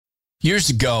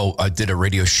Years ago, I did a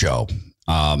radio show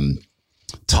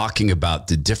talking about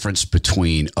the difference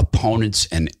between opponents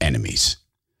and enemies.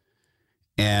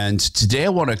 And today I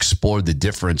want to explore the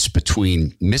difference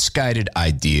between misguided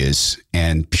ideas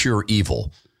and pure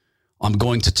evil. I'm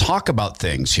going to talk about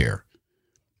things here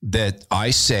that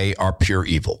I say are pure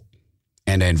evil.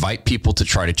 And I invite people to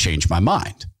try to change my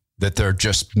mind, that they're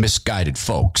just misguided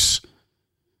folks.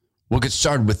 We'll get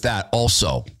started with that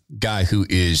also. Guy who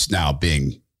is now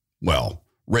being,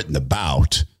 written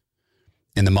about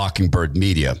in the Mockingbird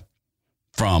media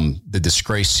from the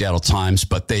disgraced Seattle Times,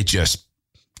 but they just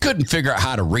couldn't figure out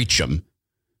how to reach him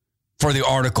for the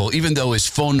article, even though his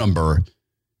phone number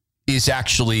is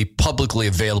actually publicly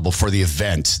available for the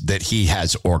event that he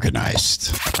has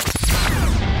organized.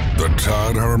 The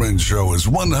Todd Herman Show is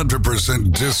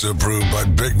 100% disapproved by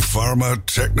big pharma,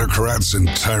 technocrats, and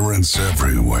tyrants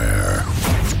everywhere.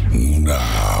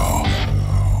 Now,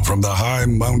 from the high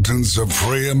mountains of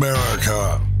free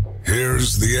America,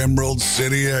 here's the Emerald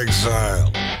City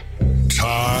exile,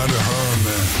 Todd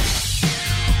Herman.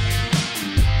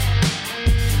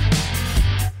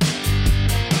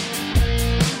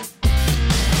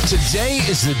 Today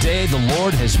is the day the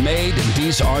Lord has made, and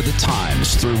these are the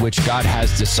times through which God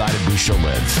has decided we shall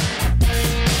live.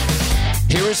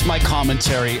 Here is my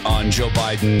commentary on Joe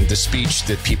Biden, the speech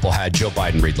that people had Joe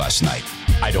Biden read last night.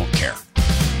 I don't care.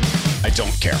 I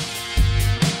don't care.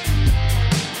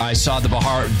 I saw the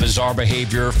bizarre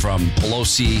behavior from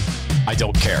Pelosi. I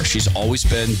don't care. She's always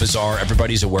been bizarre.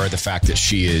 Everybody's aware of the fact that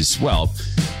she is,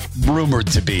 rumored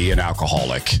to be an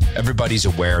alcoholic. Everybody's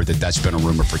aware that that's been a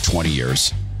rumor for 20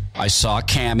 years. I saw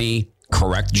Cammie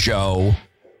correct Joe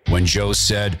when Joe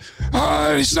said,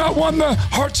 he's not won the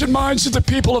hearts and minds of the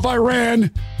people of Iran.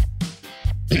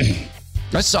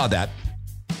 I saw that.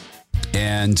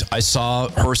 And I saw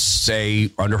her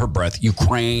say under her breath,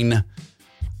 Ukraine,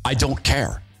 I don't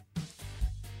care.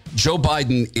 Joe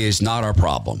Biden is not our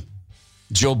problem.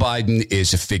 Joe Biden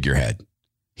is a figurehead.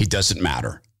 He doesn't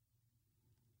matter.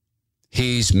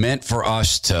 He's meant for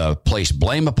us to place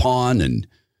blame upon,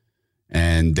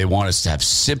 and they want us to have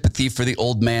sympathy for the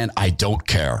old man. I don't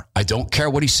care. I don't care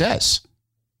what he says.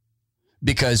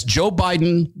 Because Joe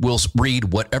Biden will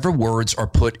read whatever words are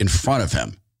put in front of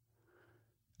him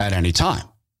at any time.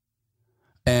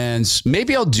 And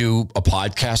maybe I'll do a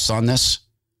podcast on this.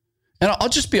 And I'll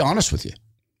just be honest with you.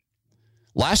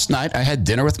 Last night, I had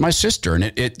dinner with my sister, and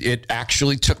it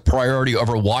actually took priority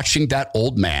over watching that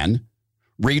old man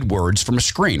read words from a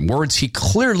screen, words he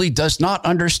clearly does not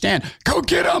understand. Go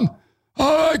get him.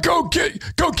 Go get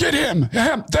him.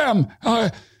 Them.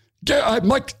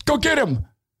 Go get him.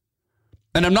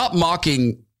 And I'm not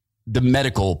mocking the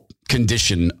medical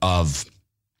condition of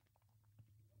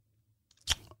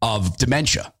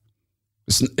dementia.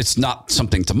 It's not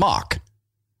something to mock.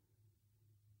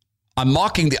 I'm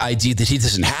mocking the idea that he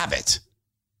doesn't have it,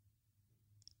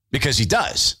 because he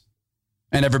does,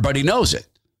 and everybody knows it.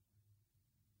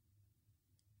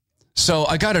 So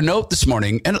I got a note this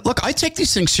morning, and look, I take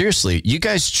these things seriously. You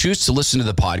guys choose to listen to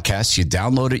the podcast. You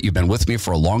download it. You've been with me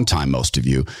for a long time, most of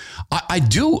you. I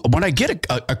do, when I get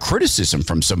a criticism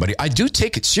from somebody, I do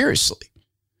take it seriously.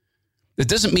 It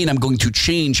doesn't mean I'm going to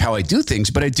change how I do things,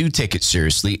 but I do take it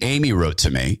seriously. Amy wrote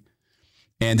to me,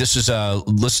 and this is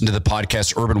listen to the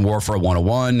podcast, Urban Warfare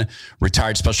 101,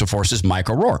 retired Special Forces Mike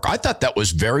O'Rourke. I thought that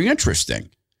was very interesting.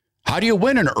 How do you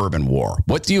win an urban war?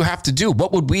 What do you have to do?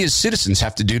 What would we as citizens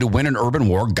have to do to win an urban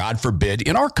war, God forbid,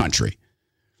 in our country?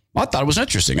 I thought it was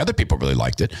interesting. Other people really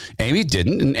liked it. Amy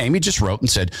didn't, and Amy just wrote and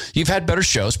said, you've had better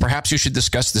shows. Perhaps you should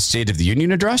discuss the State of the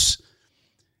Union address.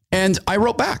 And I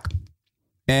wrote back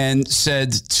and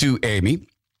said to Amy,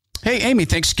 hey, Amy,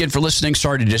 thanks again for listening.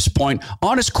 Sorry to disappoint.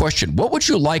 Honest question. What would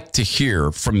you like to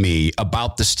hear from me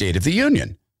about the State of the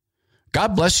Union?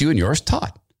 God bless you and yours,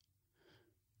 Todd.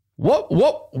 What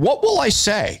will I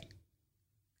say?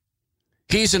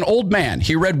 He's an old man.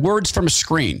 He read words from a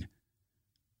screen.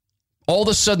 All of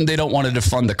a sudden, they don't want to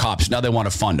defund the cops. Now they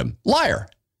want to fund them. Liar.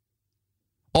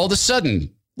 All of a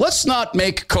sudden, let's not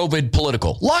make COVID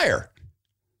political. Liar.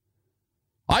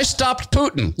 I stopped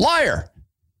Putin. Liar.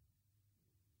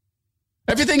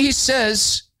 Everything he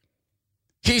says,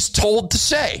 he's told to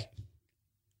say.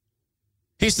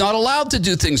 He's not allowed to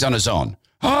do things on his own.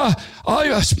 I'm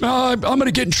going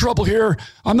to get in trouble here.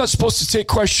 I'm not supposed to take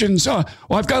questions.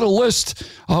 I've got a list.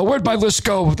 Where'd my list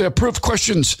go? The approved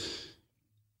questions.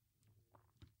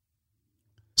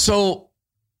 So,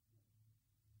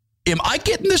 am I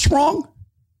getting this wrong?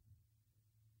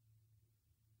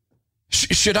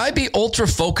 Should I be ultra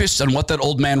focused on what that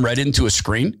old man read into a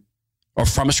screen? Or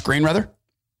from a screen, rather?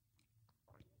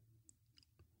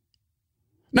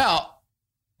 Now,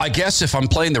 I guess if I'm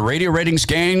playing the radio ratings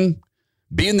game,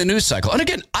 be in the news cycle. And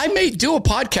again, I may do a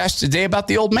podcast today about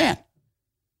the old man.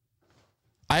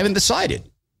 I haven't decided.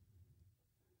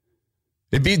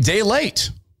 It'd be a day late.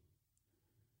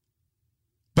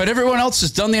 But everyone else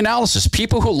has done the analysis.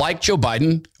 People who like Joe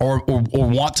Biden or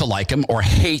want to like him or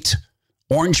hate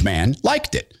Orange Man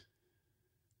liked it.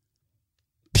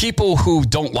 People who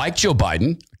don't like Joe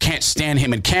Biden, can't stand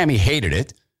him and Cammie, hated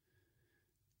it.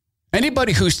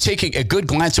 Anybody who's taking a good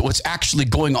glance at what's actually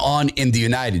going on in the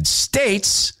United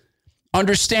States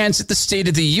understands that the State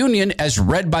of the Union, as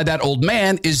read by that old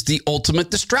man, is the ultimate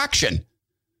distraction.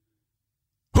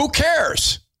 Who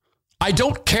cares? I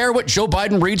don't care what Joe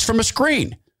Biden reads from a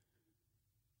screen.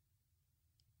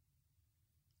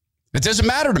 It doesn't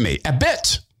matter to me a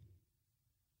bit.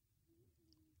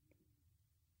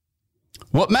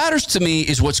 What matters to me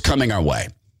is what's coming our way.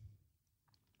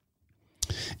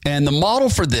 And the model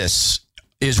for this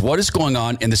is what is going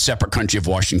on in the separate country of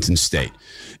Washington state.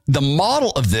 The model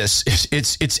of this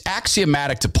is it's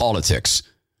axiomatic to politics.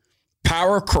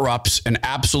 Power corrupts and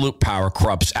absolute power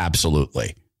corrupts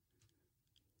absolutely.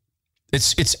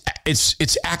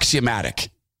 It's axiomatic.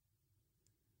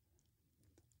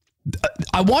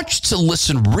 I want you to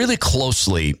listen really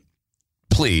closely.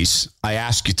 Please, I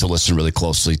ask you to listen really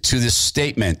closely to this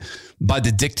statement by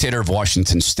the dictator of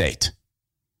Washington state.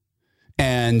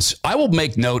 And I will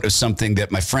make note of something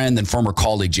that my friend and former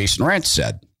colleague Jason Rantz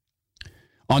said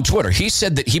on Twitter. He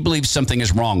said that he believes something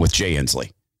is wrong with Jay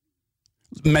Inslee.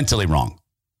 Mentally wrong.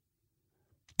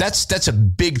 That's a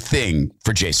big thing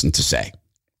for Jason to say,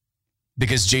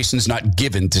 because Jason's not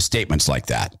given to statements like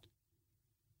that.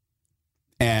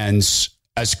 And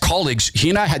as colleagues,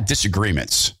 he and I had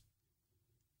disagreements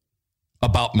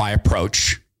about my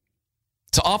approach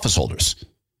to office holders.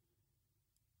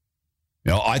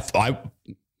 You know, I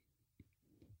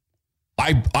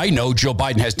know Joe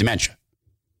Biden has dementia.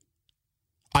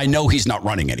 I know he's not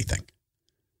running anything.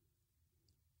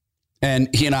 And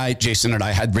he and I, Jason and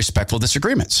I, had respectful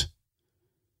disagreements.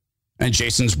 And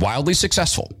Jason's wildly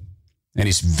successful. And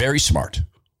he's very smart.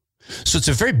 So it's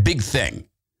a very big thing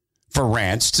for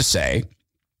Rantz to say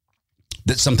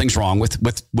that something's wrong with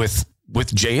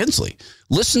Jay Inslee.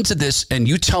 Listen to this and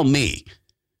you tell me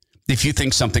if you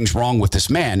think something's wrong with this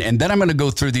man. And then I'm going to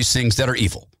go through these things that are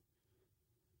evil.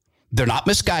 They're not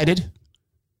misguided.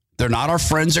 They're not our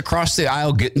friends across the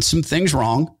aisle getting some things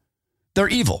wrong. They're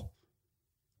evil.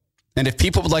 And if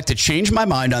people would like to change my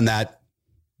mind on that,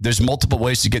 there's multiple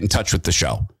ways to get in touch with the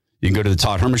show. You can go to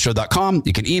thetoddhermanshow.com.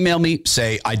 You can email me,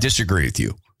 say, I disagree with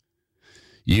you.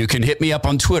 You can hit me up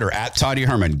on Twitter at Toddy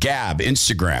Herman, Gab,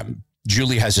 Instagram.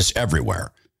 Julie has us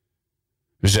everywhere.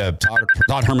 There's a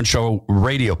Todd Herman Show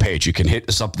radio page. You can hit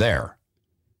us up there.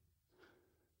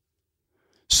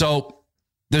 So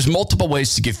there's multiple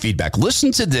ways to give feedback.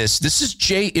 Listen to this. This is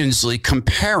Jay Inslee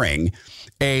comparing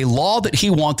a law that he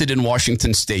wanted in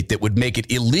Washington state that would make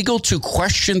it illegal to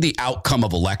question the outcome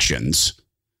of elections.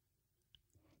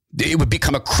 It would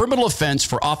become a criminal offense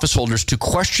for office holders to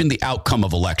question the outcome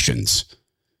of elections.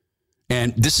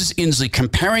 And this is Inslee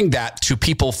comparing that to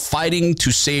people fighting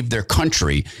to save their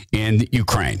country in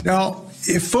Ukraine. Now,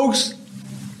 if folks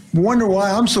wonder why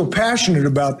I'm so passionate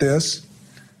about this,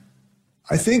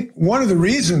 I think one of the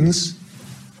reasons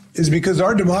is because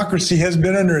our democracy has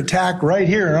been under attack right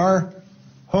here in our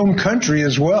home country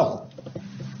as well.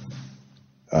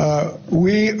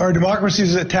 Our democracy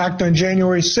is attacked on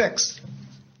January 6th.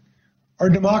 Our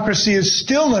democracy is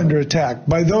still under attack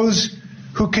by those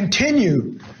who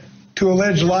continue to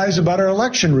allege lies about our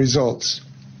election results.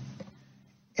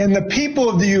 And the people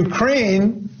of the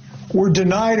Ukraine were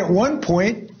denied at one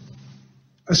point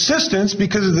assistance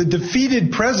because of the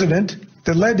defeated president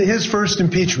that led to his first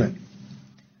impeachment.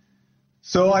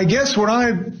 So I guess what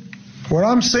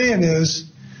I'm saying is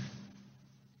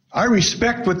I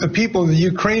respect what the people of the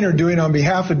Ukraine are doing on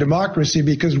behalf of democracy,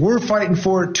 because we're fighting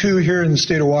for it too here in the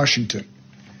state of Washington.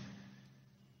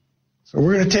 So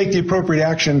we're going to take the appropriate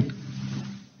action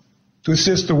to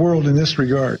assist the world in this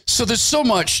regard. So there's so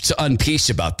much to unpiece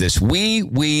about this. We,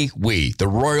 the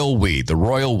royal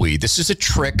we. This is a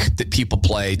trick that people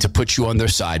play to put you on their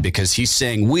side, because he's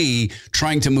saying we,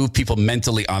 trying to move people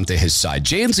mentally onto his side.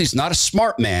 Jay Inslee's not a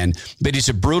smart man, but he's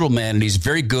a brutal man, and he's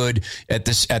very good at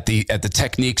this, at the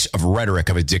techniques of rhetoric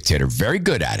of a dictator. Very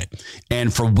good at it.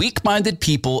 And for weak-minded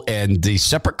people, and the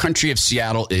separate country of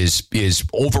Seattle is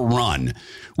overrun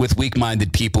with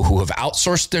weak-minded people who have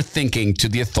outsourced their thinking to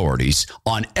the authorities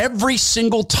on every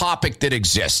single topic that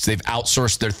exists. They've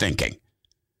outsourced their thinking.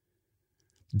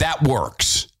 That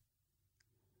works.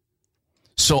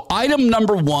 So item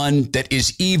number one that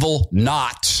is evil,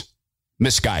 not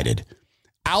misguided,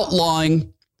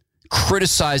 outlawing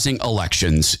criticizing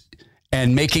elections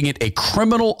and making it a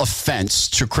criminal offense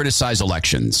to criticize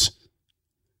elections.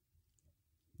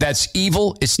 That's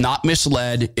evil. It's not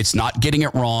misled. It's not getting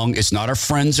it wrong. It's not our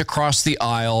friends across the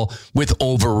aisle with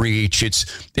overreach.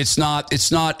 It's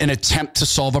not an attempt to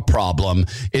solve a problem.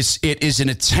 It is an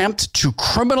attempt to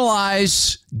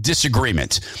criminalize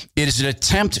disagreement. It is an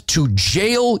attempt to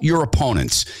jail your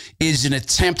opponents. It is an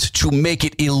attempt to make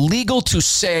it illegal to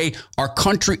say our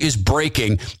country is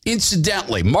breaking.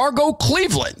 Incidentally, Margot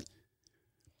Cleveland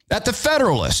at the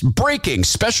Federalist, breaking,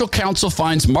 special counsel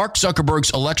finds Mark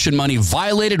Zuckerberg's election money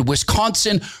violated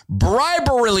Wisconsin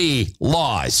bribery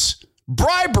laws.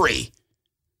 Bribery.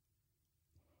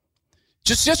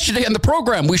 Just yesterday on the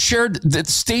program, we shared that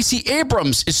Stacey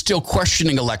Abrams is still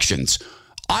questioning elections.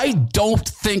 I don't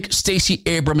think Stacey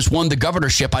Abrams won the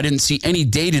governorship. I didn't see any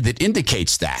data that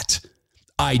indicates that.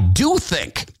 I do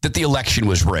think that the election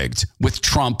was rigged with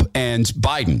Trump and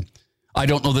Biden. I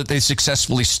don't know that they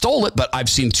successfully stole it, but I've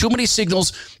seen too many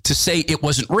signals to say it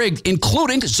wasn't rigged,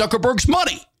 including Zuckerberg's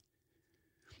money.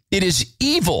 It is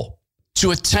evil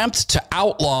to attempt to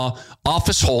outlaw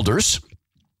office holders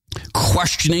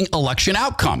questioning election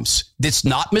outcomes. It's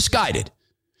not misguided.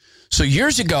 So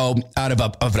years ago, out of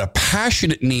a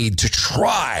passionate need to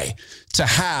try to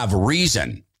have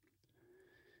reason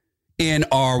in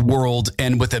our world,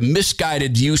 and with a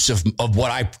misguided use of what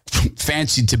I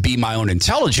fancied to be my own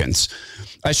intelligence,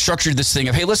 I structured this thing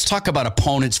of, hey, let's talk about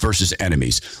opponents versus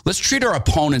enemies. Let's treat our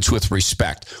opponents with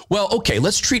respect. Well, okay,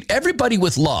 let's treat everybody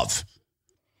with love.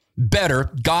 Better,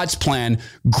 God's plan,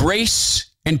 grace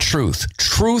and truth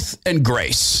and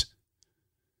grace.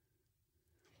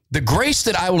 The grace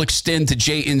that I will extend to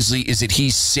Jay Inslee is that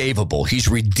he's savable. He's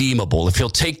redeemable. If he'll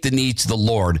take the knee to the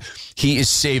Lord, he is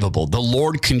savable. The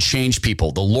Lord can change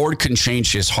people. The Lord can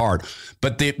change his heart.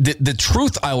 But the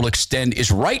truth I will extend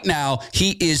is right now,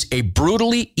 he is a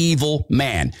brutally evil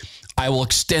man. I will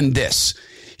extend this.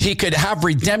 He could have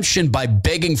redemption by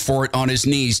begging for it on his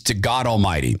knees to God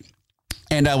Almighty.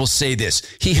 And I will say this,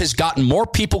 he has gotten more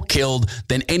people killed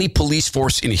than any police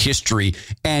force in history,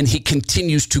 and he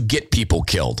continues to get people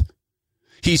killed.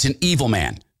 He's an evil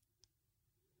man.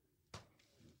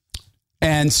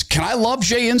 And can I love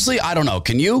Jay Inslee? I don't know.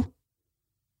 Can you?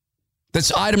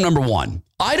 That's item number one.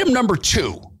 Item number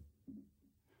two,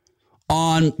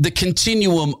 on the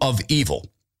continuum of evil.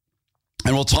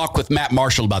 And we'll talk with Matt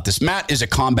Marshall about this. Matt is a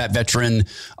combat veteran.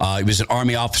 He was an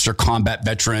Army officer, combat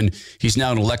veteran. He's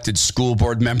now an elected school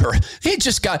board member.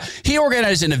 He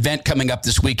organized an event coming up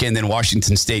this weekend in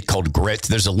Washington State called GRIT.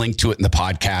 There's a link to it in the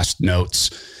podcast notes.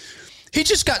 He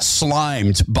just got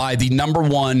slimed by the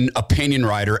 #1 opinion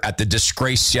writer at the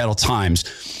disgraced Seattle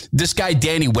Times. This guy,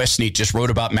 Danny Westneat, just wrote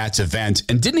about Matt's event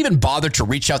and didn't even bother to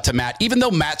reach out to Matt, even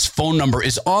though Matt's phone number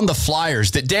is on the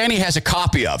flyers that Danny has a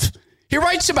copy of. He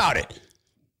writes about it.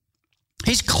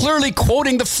 He's clearly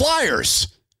quoting the flyers.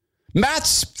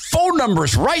 Matt's phone number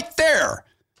is right there.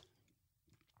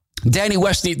 Danny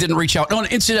Westneat didn't reach out. Oh,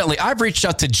 incidentally, I've reached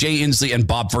out to Jay Inslee and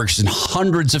Bob Ferguson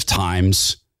hundreds of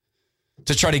times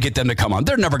to try to get them to come on.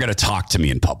 They're never going to talk to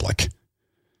me in public.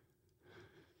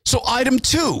 So item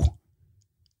two,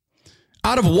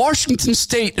 out of Washington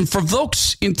State, and for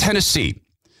folks in Tennessee,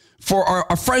 for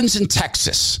our friends in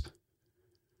Texas,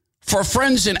 for our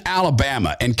friends in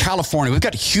Alabama and California, we've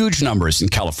got huge numbers in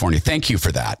California. Thank you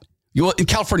for that. In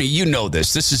California, you know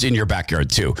this. This is in your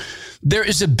backyard, too. There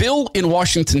is a bill in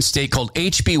Washington State called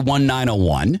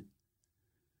HB1901.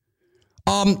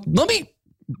 Let me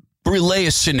relay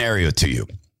a scenario to you.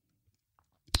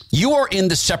 You are in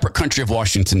the separate country of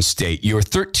Washington State. Your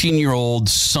 13-year-old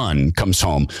son comes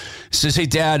home, says, hey,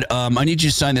 Dad, I need you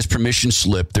to sign this permission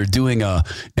slip. They're doing an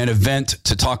event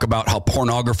to talk about how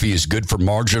pornography is good for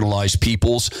marginalized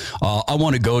peoples. I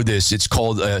want to go to this. It's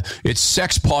called, it's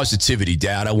sex positivity,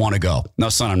 Dad. I want to go. No,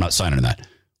 son, I'm not signing that.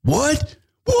 What?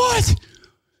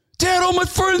 Dad, all my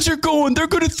friends are going. They're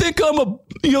going to think I'm a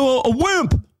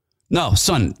wimp. No,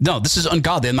 son, no, this is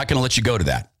ungodly. I'm not going to let you go to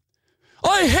that.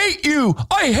 I hate you.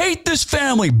 I hate this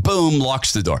family. Boom,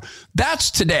 locks the door. That's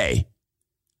today.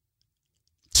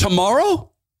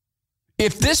 Tomorrow,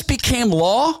 if this became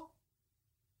law,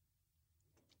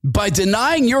 by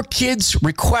denying your kid's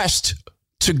request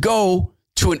to go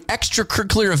to an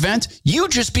extracurricular event, you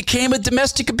just became a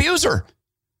domestic abuser.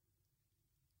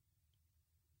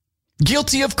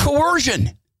 Guilty of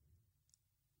coercion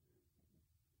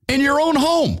in your own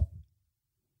home.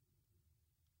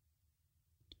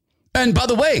 And by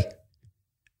the way,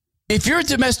 if you're a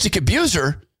domestic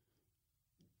abuser,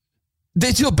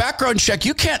 they do a background check.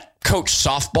 You can't coach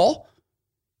softball.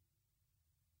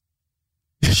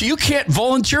 You can't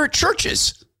volunteer at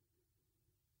churches.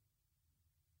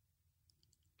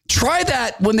 Try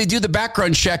that when they do the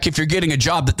background check. If you're getting a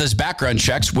job that does background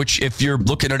checks, which if you're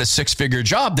looking at a 6-figure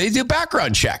job, they do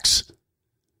background checks.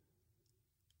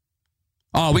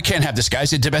 Oh, we can't have this guy.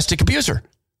 He's a domestic abuser.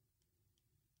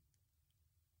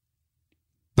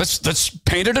 Let's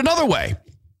paint it another way.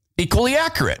 Equally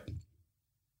accurate.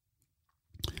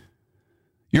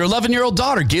 Your 11-year-old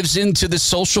daughter gives into the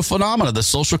social phenomena, the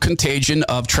social contagion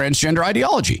of transgender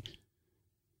ideology.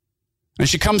 And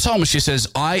she comes home and she says,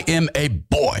 I am a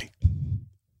boy.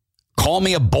 Call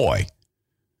me a boy.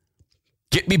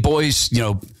 Get me boys,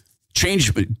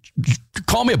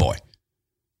 call me a boy.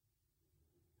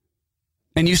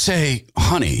 And you say,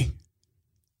 honey,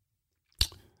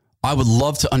 I would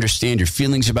love to understand your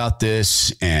feelings about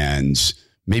this, and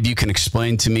maybe you can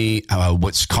explain to me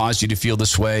what's caused you to feel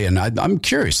this way. And I'm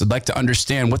curious. I'd like to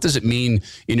understand, what does it mean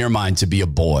in your mind to be a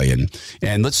boy?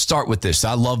 And let's start with this.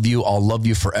 I love you. I'll love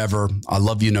you forever. I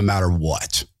love you no matter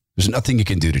what. There's nothing you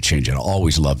can do to change it. I'll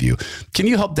always love you. Can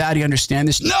you help Daddy understand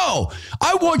this? No,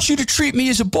 I want you to treat me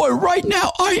as a boy right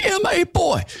now. I am a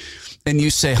boy. And you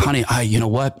say, honey, you know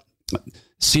what?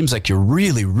 Seems like you're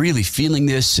really, really feeling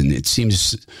this, and it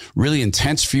seems really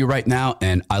intense for you right now.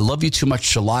 And I love you too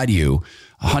much to lie to you.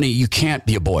 Honey, you can't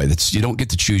be a boy. You don't get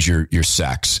to choose your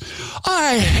sex.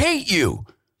 I hate you.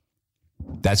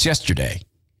 That's yesterday.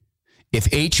 If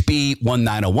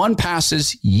HB1901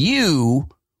 passes, you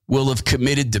will have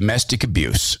committed domestic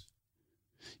abuse.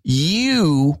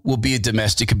 You will be a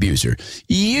domestic abuser.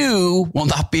 You will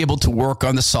not be able to work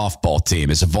on the softball team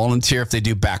as a volunteer if they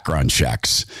do background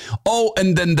checks. Oh,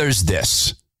 and then there's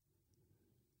this.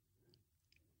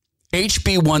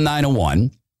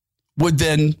 HB1901 would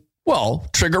then,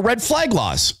 trigger red flag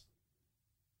laws.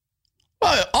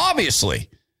 Well, obviously.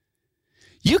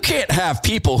 You can't have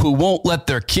people who won't let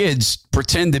their kids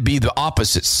pretend to be the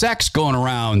opposite sex going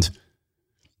around,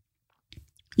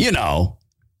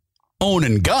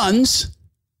 owning guns.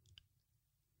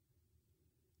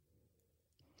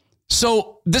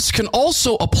 So this can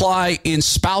also apply in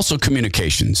spousal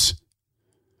communications.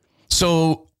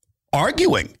 So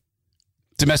arguing,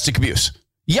 domestic abuse.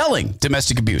 Yelling,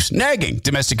 domestic abuse. Nagging,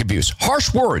 domestic abuse.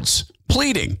 Harsh words,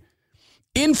 pleading,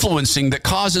 influencing that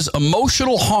causes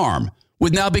emotional harm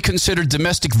would now be considered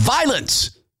domestic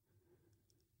violence.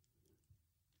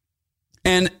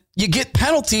 And you get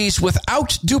penalties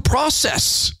without due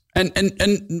process. And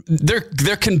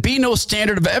there can be no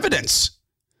standard of evidence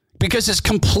because it's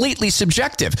completely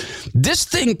subjective. This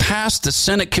thing passed the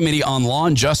Senate Committee on Law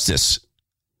and Justice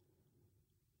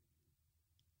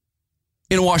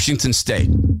in Washington State.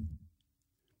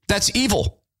 That's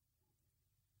evil.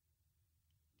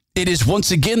 It is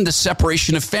once again the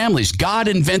separation of families. God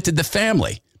invented the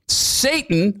family.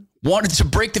 Satan wanted to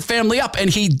break the family up, and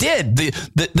he did.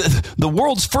 The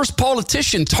world's first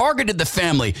politician targeted the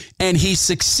family, and he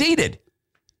succeeded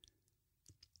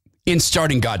in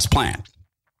starting God's plan.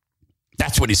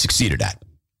 That's what he succeeded at.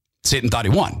 Satan thought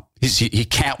he won. He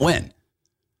can't win.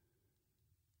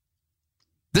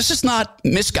 This is not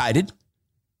misguided.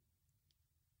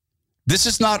 This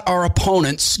is not our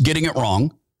opponents getting it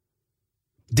wrong.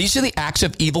 These are the acts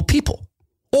of evil people,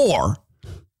 or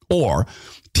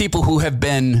people who have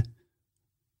been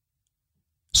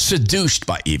seduced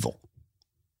by evil,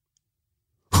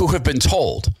 who have been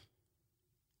told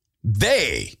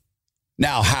they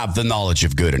now have the knowledge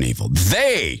of good and evil.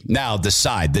 They now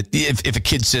decide that if a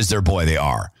kid says they're a boy, they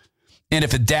are. And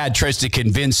if a dad tries to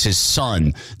convince his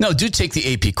son, no, do take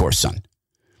the AP course, son.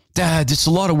 Dad, it's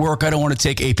a lot of work. I don't want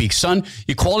to take AP. Son,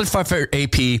 you qualify for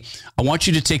AP. I want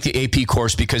you to take the AP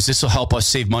course because this will help us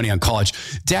save money on college.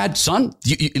 Dad, son,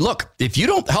 look, if you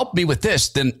don't help me with this,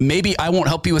 then maybe I won't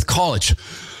help you with college.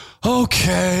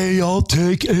 Okay, I'll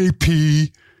take AP.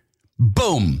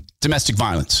 Boom, domestic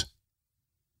violence.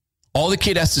 All the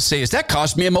kid has to say is, that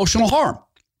caused me emotional harm.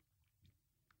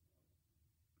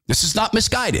 This is not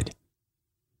misguided.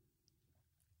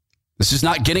 This is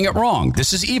not getting it wrong.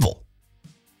 This is evil.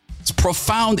 It's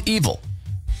profound evil.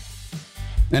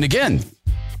 And again,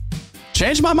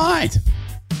 changed my mind.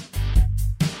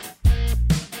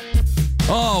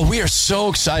 Oh, we are so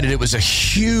excited. It was a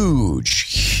huge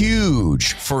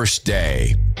first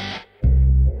day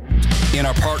in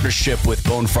our partnership with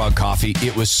Bone Frog Coffee.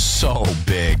 It was so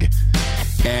big,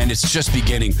 and it's just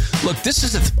beginning. Look, this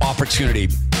is an opportunity,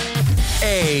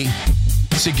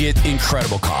 to get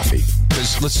incredible coffee.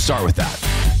 Let's start with that.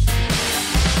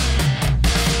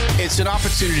 It's an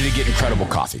opportunity to get incredible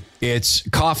coffee. It's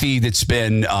coffee that's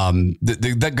been,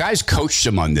 the guys coached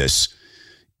him on this,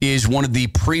 is one of the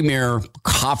premier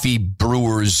coffee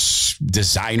brewers,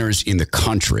 designers in the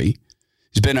country.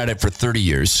 He's been at it for 30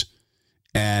 years.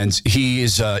 And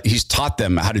he's taught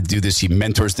them how to do this. He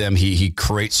mentors them. He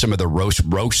creates some of the roast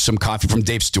some coffee from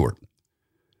Dave Stewart.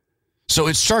 So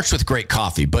it starts with great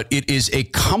coffee, but it is a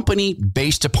company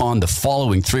based upon the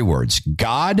following 3 words: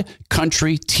 God,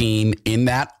 country, team, in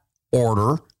that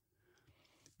order.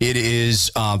 It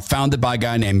is founded by a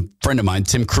guy named friend of mine,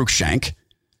 Tim Cruikshank,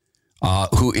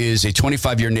 who is a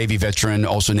 25-year Navy veteran,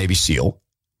 also Navy SEAL.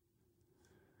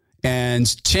 And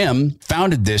Tim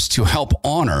founded this to help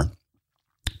honor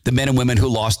the men and women who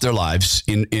lost their lives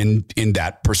in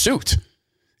that pursuit.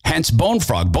 Hence Bone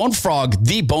Frog.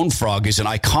 The Bone Frog is an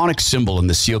iconic symbol in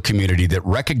the SEAL community that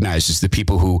recognizes the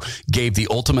people who gave the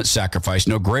ultimate sacrifice.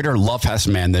 No greater love hath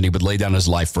man than he would lay down his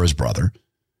life for his brother.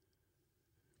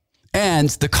 And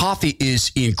the coffee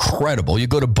is incredible. You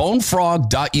go to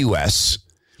bonefrog.us.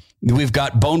 We've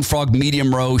got Bone Frog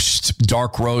medium roast,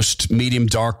 dark roast, medium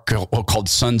dark, called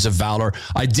Sons of Valor.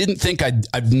 I didn't think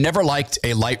I've never liked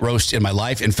a light roast in my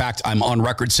life. In fact, I'm on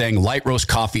record saying light roast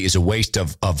coffee is a waste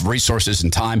of resources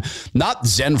and time. Not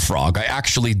Zen Frog. I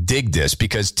actually dig this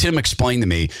because Tim explained to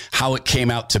me how it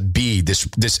came out to be this.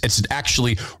 It's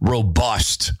actually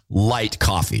robust, light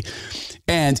coffee.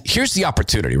 And here's the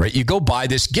opportunity, right? You go buy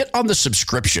this, get on the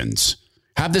subscriptions.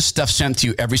 Have this stuff sent to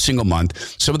you every single month.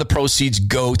 Some of the proceeds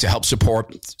go to help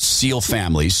support SEAL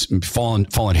families,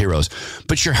 fallen heroes.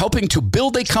 But you're helping to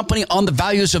build a company on the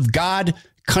values of God,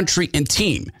 country, and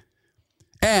team.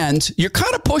 And you're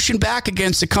kind of pushing back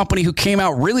against a company who came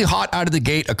out really hot out of the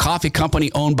gate, a coffee company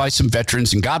owned by some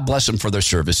veterans, and God bless them for their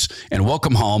service and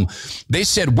welcome home. They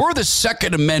said, we're the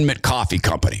Second Amendment coffee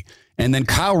company. And then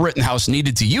Kyle Rittenhouse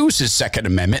needed to use his Second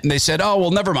Amendment. And they said, oh,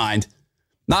 well, never mind.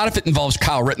 Not if it involves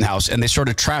Kyle Rittenhouse, and they sort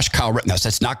of trash Kyle Rittenhouse.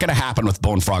 That's not going to happen with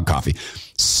Bone Frog coffee.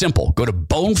 Simple. Go to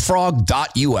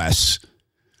bonefrog.us.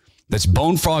 That's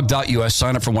bonefrog.us.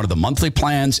 Sign up for one of the monthly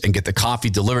plans and get the coffee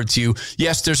delivered to you.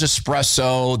 Yes, there's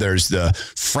espresso. There's the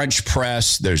French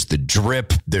press. There's the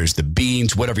drip. There's the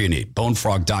beans, whatever you need.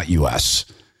 Bonefrog.us.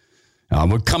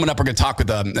 We're coming up. We're going to talk with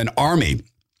an Army.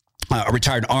 A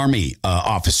retired Army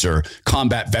officer,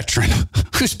 combat veteran,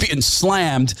 who's being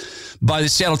slammed by the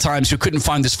Seattle Times, who couldn't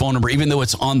find this phone number, even though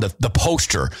it's on the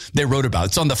poster they wrote about.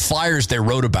 It's on the flyers they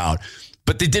wrote about,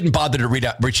 but they didn't bother to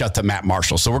reach out to Matt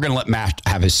Marshall. So we're going to let Matt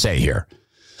have his say here.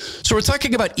 So we're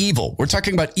talking about evil. We're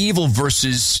talking about evil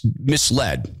versus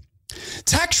misled.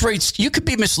 Tax rates, you could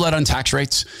be misled on tax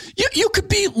rates. You could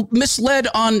be misled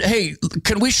on, hey,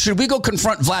 should we go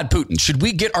confront Vlad Putin? Should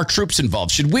we get our troops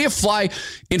involved? Should we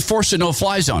enforce a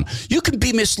no-fly zone? You can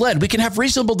be misled. We can have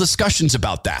reasonable discussions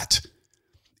about that.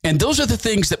 And those are the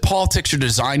things that politics are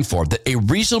designed for, that a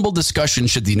reasonable discussion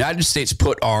should the United States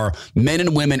put our men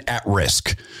and women at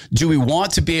risk. Do we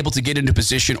want to be able to get into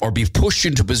position or be pushed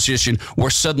into a position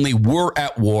where suddenly we're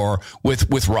at war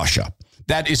with Russia?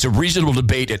 That is a reasonable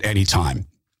debate at any time.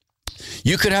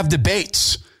 You could have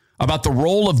debates about the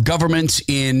role of government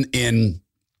in,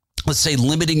 let's say,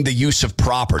 limiting the use of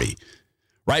property,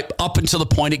 right? Up until the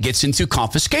point it gets into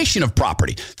confiscation of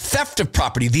property, theft of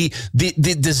property, the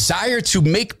desire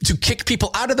to kick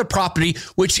people out of the property,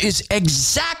 which is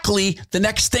exactly the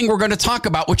next thing we're going to talk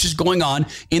about, which is going on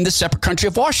in the separate country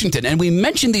of Washington. And we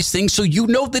mention these things so you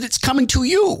know that it's coming to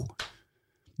you.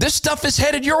 This stuff is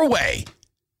headed your way.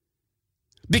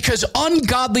 Because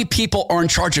ungodly people are in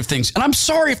charge of things. And I'm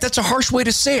sorry if that's a harsh way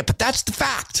to say it, but that's the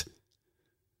fact.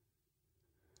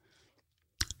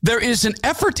 There is an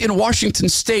effort in Washington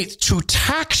state to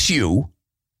tax you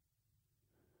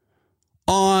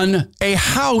on a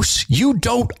house you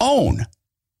don't own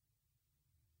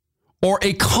or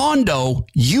a condo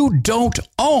you don't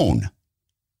own.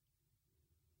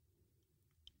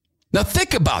 Now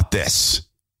think about this.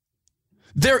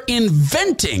 They're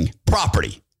inventing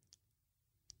property.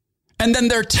 And then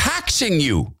they're taxing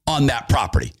you on that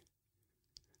property.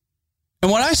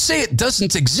 And when I say it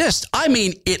doesn't exist, I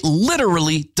mean it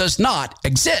literally does not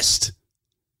exist.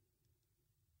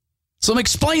 So let me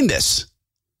explain this.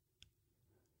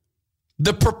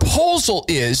 The proposal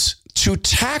is to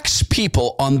tax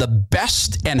people on the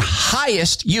best and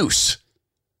highest use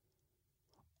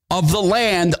of the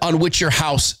land on which your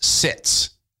house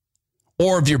sits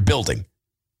or of your building.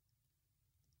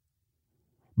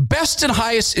 Best and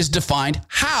highest is defined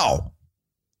how?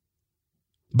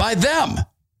 By them.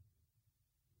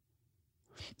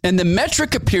 And the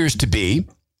metric appears to be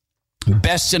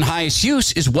best and highest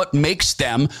use is what makes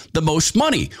them the most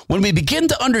money. When we begin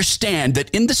to understand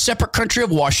that in the separate country of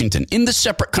Washington, in the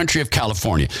separate country of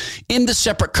California, in the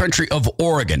separate country of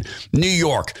Oregon, New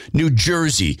York, New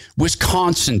Jersey,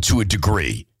 Wisconsin to a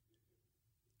degree,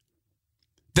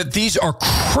 that these are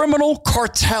criminal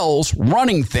cartels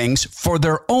running things for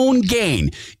their own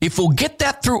gain. If we'll get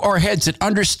that through our heads and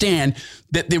understand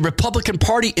that the Republican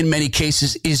Party in many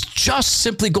cases is just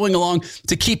simply going along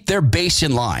to keep their base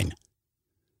in line.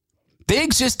 They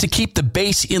exist to keep the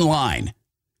base in line.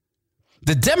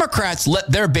 The Democrats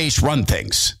let their base run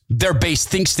things. Their base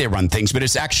thinks they run things, but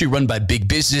it's actually run by big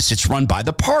business. It's run by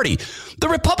the party. The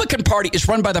Republican Party is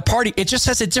run by the party. It just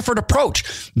has a different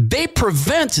approach. They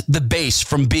prevent the base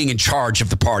from being in charge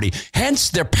of the party. Hence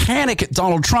their panic at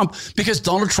Donald Trump, because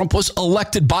Donald Trump was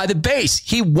elected by the base.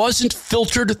 He wasn't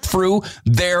filtered through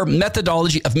their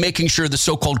methodology of making sure the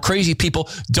so-called crazy people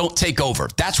don't take over.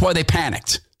 That's why they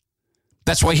panicked.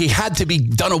 That's why he had to be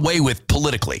done away with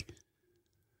politically.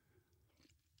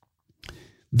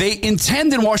 They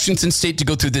intend in Washington state to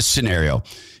go through this scenario.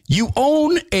 You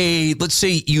own let's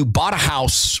say you bought a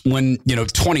house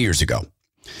 20 years ago.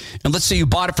 And let's say you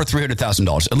bought it for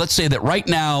 $300,000. And let's say that right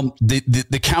now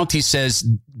the county says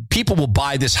people will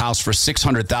buy this house for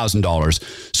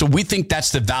 $600,000. So we think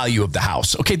that's the value of the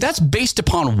house. Okay, that's based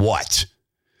upon what?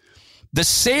 The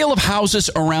sale of houses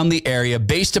around the area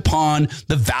based upon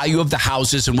the value of the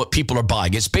houses and what people are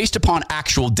buying. It's based upon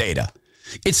actual data.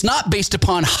 It's not based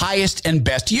upon highest and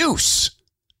best use.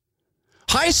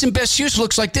 Highest and best use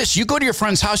looks like this. You go to your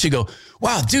friend's house, you go,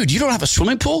 wow, dude, you don't have a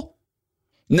swimming pool?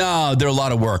 No, they're a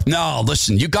lot of work. No,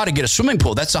 listen, you got to get a swimming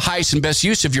pool. That's the highest and best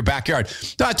use of your backyard.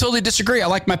 No, I totally disagree. I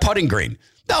like my putting green.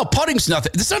 No, putting's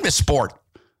nothing. It's not a sport.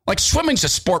 Like swimming's a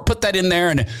sport. Put that in there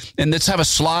and let's have a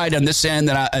slide on this end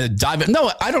and I dive in.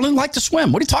 No, I don't even like to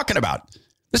swim. What are you talking about?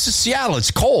 This is Seattle.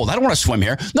 It's cold. I don't want to swim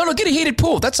here. No, get a heated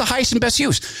pool. That's the highest and best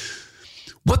use.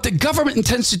 What the government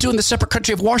intends to do in the separate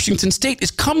country of Washington state is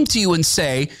come to you and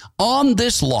say, on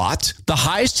this lot, the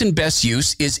highest and best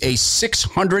use is a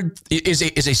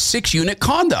 6-unit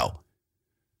condo.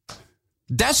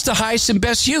 That's the highest and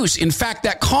best use. In fact,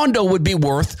 that condo would be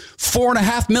worth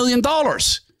 $4.5 million.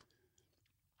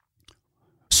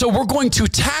 So we're going to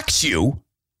tax you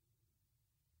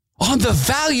on the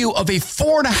value of a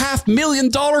 $4.5 million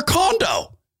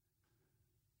condo.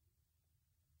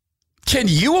 Can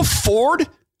you afford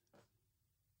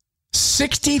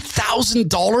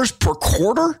 $60,000 per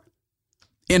quarter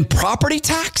in property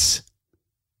tax?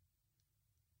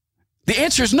 The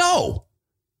answer is no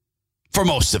for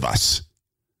most of us.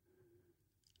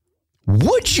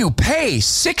 Would you pay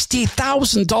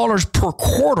 $60,000 per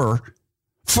quarter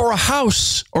for a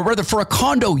house, or rather for a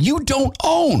condo you don't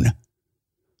own?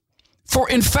 For,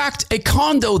 in fact, a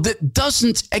condo that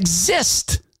doesn't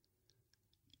exist.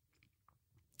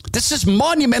 This is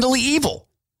monumentally evil.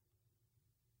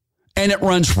 And it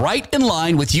runs right in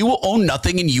line with you will own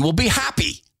nothing and you will be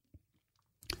happy.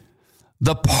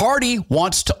 The party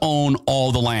wants to own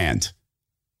all the land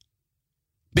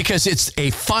because it's a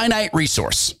finite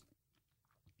resource.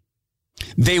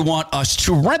 They want us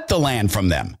to rent the land from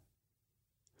them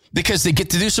because they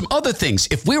get to do some other things.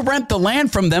 If we rent the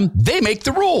land from them, they make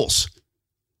the rules.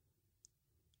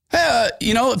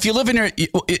 If you live in here,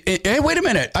 hey, wait a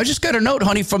minute. I just got a note,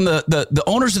 honey, from the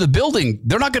owners of the building.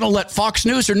 They're not going to let Fox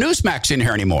News or Newsmax in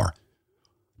here anymore.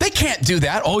 They can't do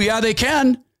that. Oh, yeah, they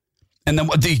can. And then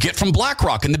what do you get from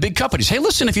BlackRock and the big companies? Hey,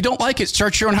 listen, if you don't like it,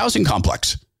 start your own housing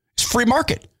complex. It's free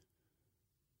market.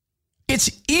 It's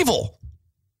evil.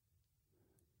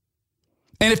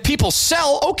 And if people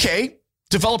sell, okay,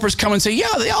 developers come and say, yeah,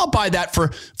 I'll buy that for,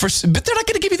 but they're not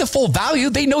going to give you the full value.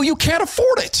 They know you can't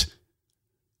afford it.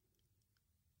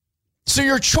 So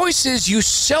your choice is you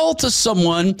sell to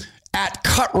someone at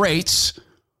cut rates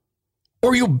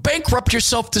or you bankrupt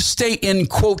yourself to stay in,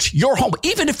 quote, your home.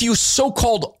 Even if you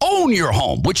so-called own your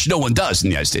home, which no one does in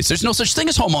the United States. There's no such thing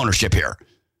as home ownership here.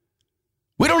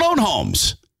 We don't own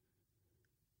homes.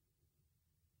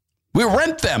 We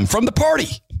rent them from the party.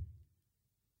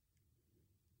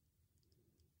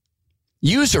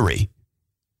 Usury.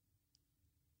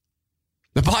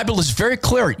 The Bible is very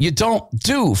clear. You don't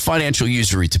do financial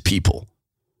usury to people.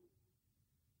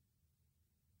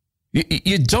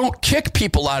 You don't kick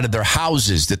people out of their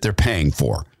houses that they're paying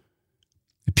for.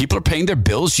 If people are paying their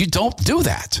bills, you don't do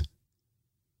that.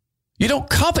 You don't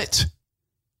covet.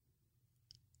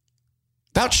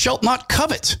 Thou shalt not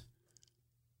covet.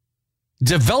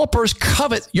 Developers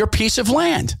covet your piece of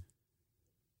land.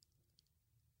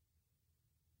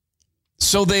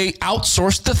 So they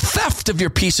outsource the theft of your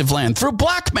piece of land through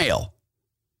blackmail.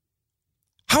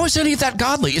 How is any of that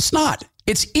godly? It's not.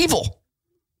 It's evil.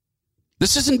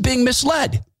 This isn't being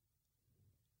misled.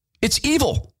 It's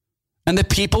evil. And the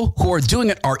people who are doing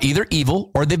it are either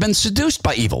evil or they've been seduced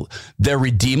by evil. They're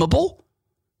redeemable.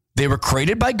 They were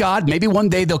created by God. Maybe one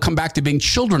day they'll come back to being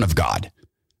children of God.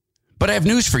 But I have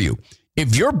news for you.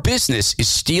 If your business is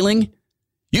stealing,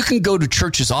 you can go to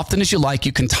church as often as you like.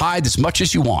 You can tithe as much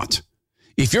as you want.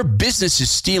 If your business is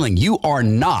stealing, you are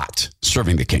not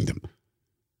serving the kingdom.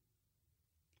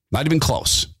 Not even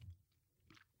close.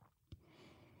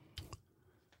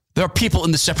 There are people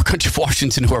in the separate country of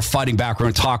Washington who are fighting back. We're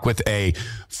going to talk with a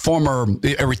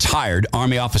retired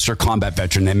Army officer, combat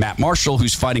veteran named Matt Marshall,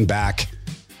 who's fighting back.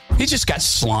 He just got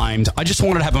slimed. I just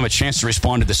wanted to have him a chance to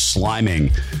respond to this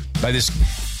sliming by this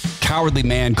cowardly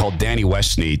man called Danny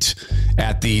Westneat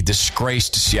at the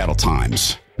disgraced Seattle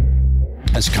Times.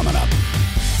 That's coming up.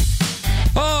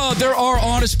 Oh, there are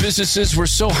honest businesses. We're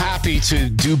so happy to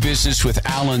do business with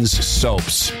Allen's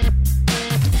Soaps.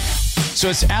 So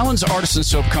it's Allen's Artisan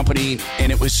Soap Company,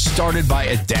 and it was started by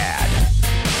a dad.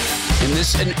 And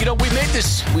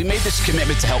we made this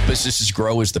commitment to help businesses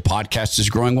grow as the podcast is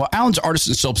growing. Well, Allen's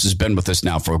Artisan Soaps has been with us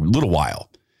now for a little while.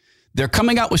 They're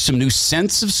coming out with some new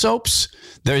scents of soaps.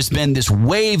 There's been this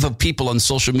wave of people on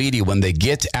social media when they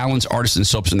get Allen's Artisan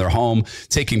Soaps in their home,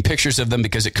 taking pictures of them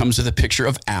because it comes with a picture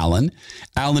of Allen.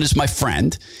 Allen is my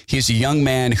friend. He's a young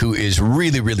man who is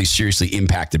really, really seriously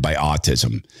impacted by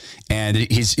autism. And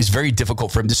it's very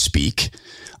difficult for him to speak.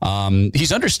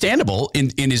 He's understandable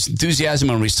in his enthusiasm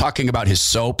when he's talking about his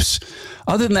soaps.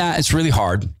 Other than that, it's really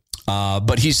hard.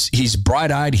 But he's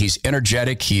bright-eyed. He's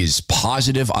energetic. He is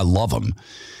positive. I love him.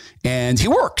 And he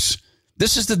works.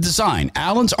 This is the design.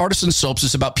 Allen's Artisan Soaps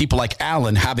is about people like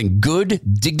Allen having good,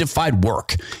 dignified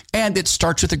work. And it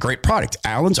starts with a great product.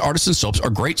 Allen's Artisan Soaps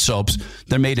are great soaps.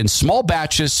 They're made in small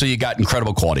batches, so you got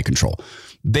incredible quality control.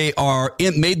 They are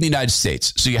made in the United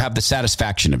States, so you have the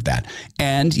satisfaction of that.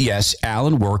 And yes,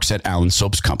 Allen works at Allen's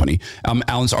Soaps Company,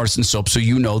 Allen's Artisan Soaps, so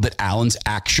you know that Allen's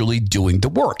actually doing the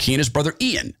work. He and his brother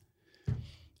Ian.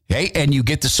 Okay, and you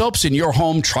get the soaps in your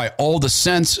home, try all the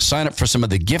scents, sign up for some of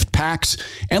the gift packs.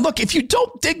 And look, if you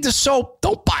don't dig the soap,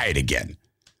 don't buy it again.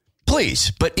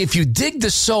 Please. But if you dig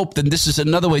the soap, then this is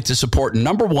another way to support,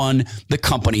 number one, the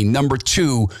company, number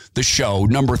two, the show,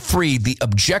 number three, the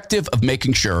objective of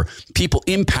making sure people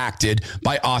impacted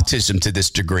by autism to this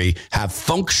degree have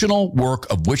functional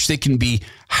work of which they can be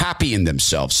happy in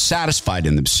themselves, satisfied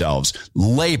in themselves,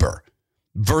 labor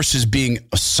versus being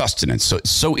a sustenance. So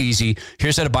it's so easy.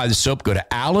 Here's how to buy the soap. Go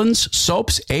to Allen's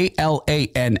Soaps,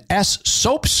 ALANS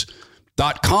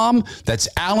Soaps.com. That's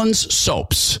Allen's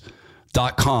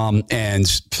Soaps.com, and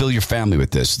fill your family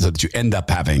with this so that you end up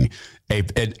having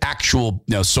an actual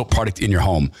soap product in your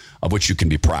home of which you can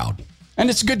be proud. And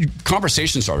it's a good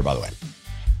conversation starter, by the way.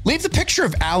 Leave the picture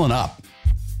of Allen up.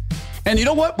 And you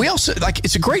know what? We also,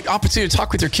 it's a great opportunity to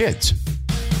talk with your kids.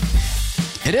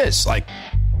 It is.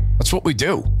 That's what we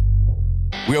do.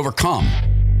 We overcome.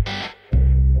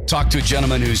 Talk to a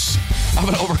gentleman who's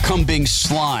having to overcome being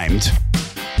slimed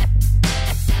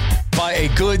by a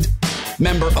good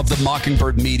member of the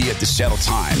Mockingbird media at the Seattle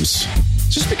Times.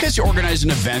 Just because you organize an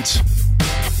event,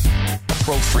 a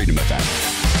pro-freedom event.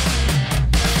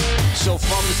 So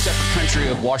from the separate country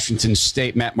of Washington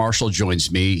State, Matt Marshall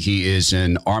joins me. He is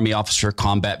an Army officer,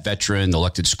 combat veteran,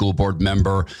 elected school board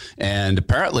member, and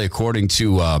apparently, according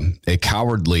to a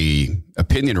cowardly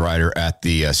opinion writer at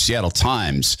the Seattle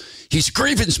Times, he's a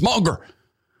grievance monger,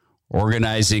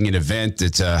 organizing an event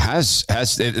that has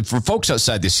for folks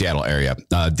outside the Seattle area.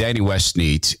 Danny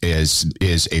Westneat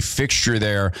is a fixture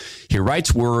there. He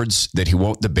writes words that he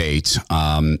won't debate,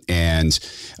 and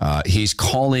he's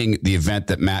calling the event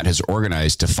that Matt has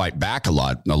organized to fight back a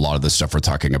lot of the stuff we're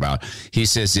talking about. He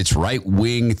says it's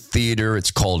right-wing theater.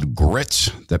 It's called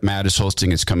GRIT that Matt is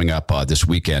hosting. It's coming up this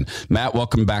weekend. Matt,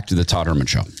 welcome back to the Todd Herman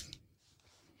Show.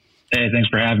 Hey, thanks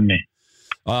for having me.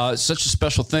 Such a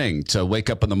special thing to wake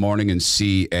up in the morning and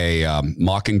see a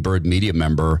Mockingbird media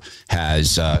member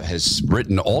has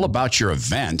written all about your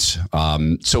event.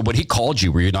 So when he called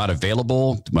you, were you not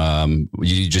available?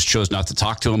 You just chose not to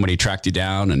talk to him when he tracked you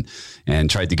down and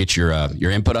tried to get your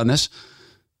input on this?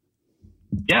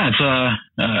 Yeah, it's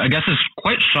I guess it's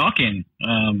quite shocking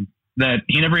that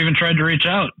he never even tried to reach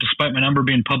out, despite my number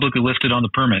being publicly listed on the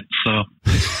permit. So.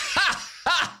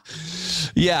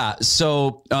 Yeah.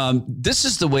 So this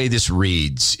is the way this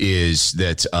reads is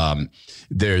that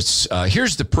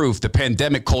here's the proof. The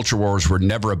pandemic culture wars were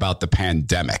never about the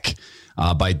pandemic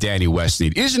by Danny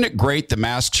Westneat. Isn't it great the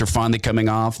masks are finally coming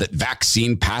off, that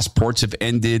vaccine passports have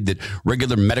ended, that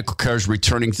regular medical care is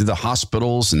returning to the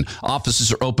hospitals and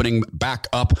offices are opening back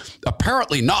up?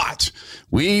 Apparently not.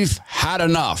 We've had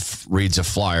enough, reads a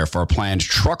flyer for a planned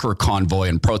trucker convoy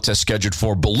and protest scheduled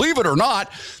for, believe it or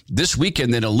not, this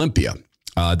weekend in Olympia.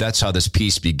 That's how this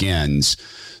piece begins.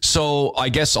 So I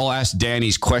guess I'll ask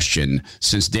Danny's question,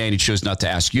 since Danny chose not to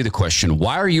ask you the question.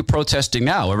 Why are you protesting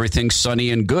now? Everything's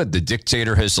sunny and good. The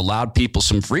dictator has allowed people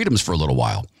some freedoms for a little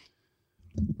while.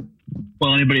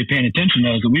 Well, anybody paying attention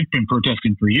knows that we've been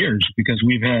protesting for years because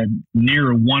we've had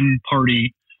near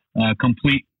one-party,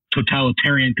 complete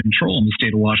totalitarian control in the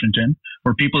state of Washington,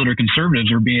 where people that are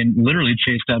conservatives are being literally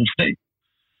chased out of state.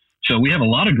 So we have a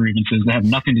lot of grievances that have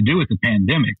nothing to do with the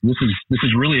pandemic. This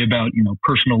is really about,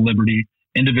 personal liberty,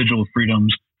 individual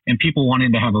freedoms, and people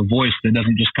wanting to have a voice that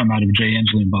doesn't just come out of Jay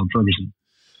Inslee and Bob Ferguson.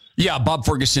 Yeah, Bob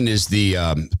Ferguson is the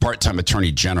part-time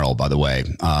attorney general, by the way,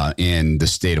 in the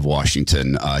state of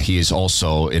Washington. He is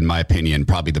also, in my opinion,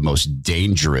 probably the most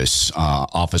dangerous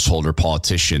office holder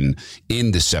politician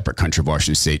in the separate country of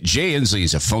Washington state. Jay Inslee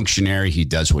is a functionary. He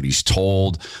does what he's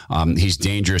told. He's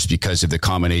dangerous because of the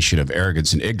combination of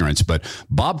arrogance and ignorance. But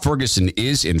Bob Ferguson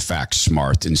is, in fact,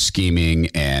 smart and scheming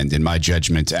and, in my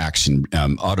judgment, acts in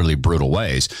utterly brutal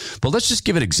ways. But let's just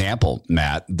give an example,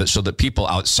 Matt, so that people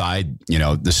outside,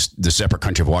 the separate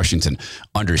country of Washington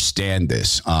understand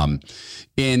this.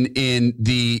 In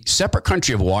the separate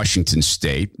country of Washington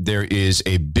state, there is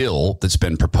a bill that's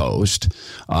been proposed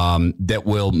that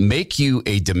will make you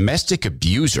a domestic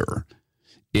abuser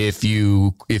if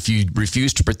you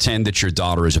refuse to pretend that your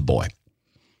daughter is a boy.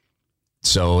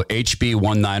 So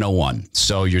HB1901.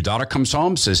 So your daughter comes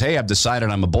home, says, hey, I've decided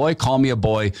I'm a boy. Call me a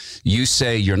boy. You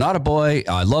say, you're not a boy.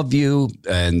 I love you.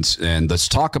 And let's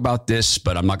talk about this,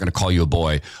 but I'm not going to call you a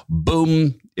boy.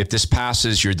 Boom. If this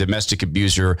passes, you're a domestic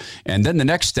abuser. And then the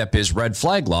next step is red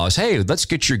flag laws. Hey, let's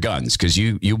get your guns because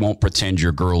you won't pretend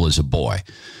your girl is a boy.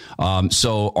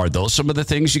 So are those some of the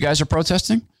things you guys are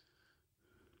protesting?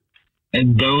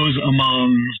 And those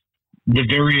among the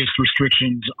various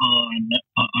restrictions on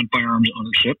firearms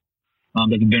ownership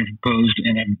that have been proposed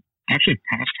and have actually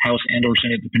passed House and or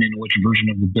Senate, depending on which version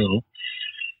of the bill.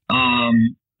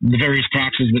 The various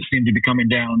taxes that seem to be coming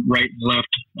down right and left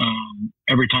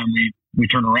every time we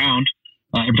turn around,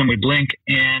 every time we blink.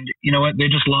 And you know what? They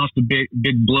just lost a big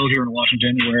blow here in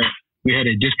Washington where we had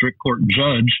a district court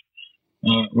judge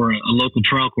or a local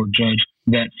trial court judge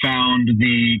that found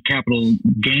the capital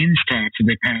gains tax that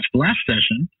they passed last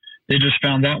session. They just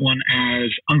found that one as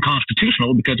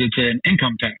unconstitutional because it's an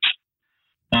income tax.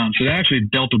 So that actually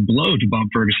dealt a blow to Bob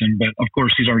Ferguson, but of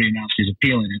course he's already announced he's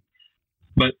appealing it.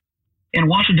 But in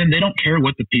Washington, they don't care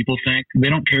what the people think. They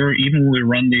don't care even when we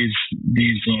run these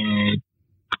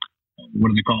what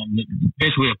do they call them?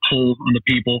 Basically a poll on the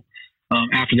people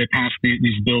after they pass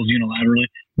these bills unilaterally.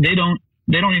 They don't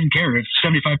even care if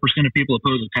 75% of people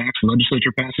oppose a tax the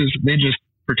legislature passes. They just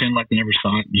pretend like they never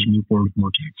saw it and just move forward with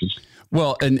more taxes.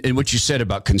 Well, and what you said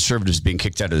about conservatives being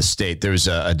kicked out of the state, there was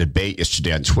a debate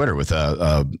yesterday on Twitter with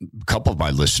a couple of my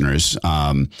listeners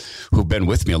who've been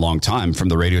with me a long time, from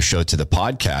the radio show to the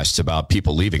podcast, about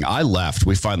people leaving. I left.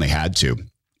 We finally had to.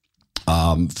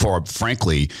 For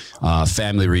frankly,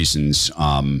 family reasons.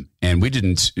 And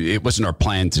it wasn't our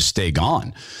plan to stay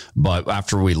gone. But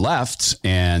after we left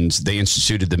and they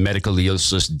instituted the medically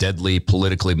useless, deadly,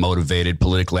 politically motivated,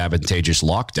 politically advantageous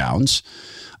lockdowns,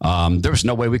 there was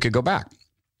no way we could go back.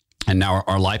 And now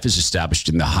our life is established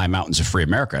in the high mountains of free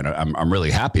America. And I'm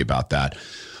really happy about that.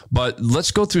 But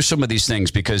let's go through some of these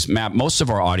things because, Matt, most of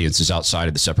our audience is outside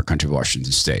of the separate country of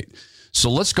Washington state. So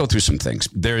let's go through some things.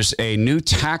 There's a new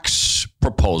tax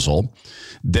proposal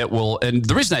that will, and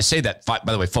the reason I say that, by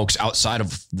the way, folks, outside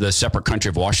of the separate country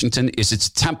of Washington, is it's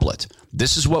a template.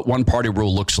 This is what one party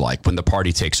rule looks like when the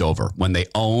party takes over. When they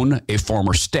own a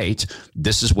former state,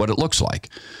 this is what it looks like.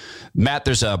 Matt,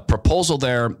 there's a proposal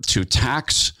there to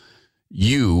tax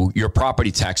your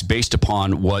property tax based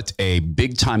upon what a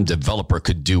big time developer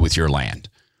could do with your land.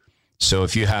 So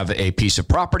if you have a piece of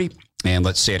property, and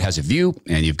let's say it has a view,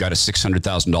 and you've got a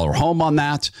 $600,000 home on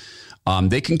that,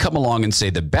 they can come along and say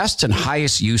the best and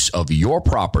highest use of your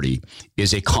property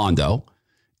is a condo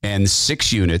and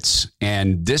 6 units,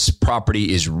 and this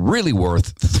property is really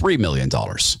worth $3 million.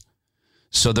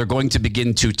 So they're going to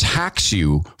begin to tax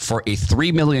you for a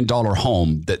 $3 million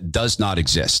home that does not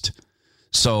exist.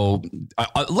 So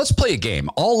let's play a game.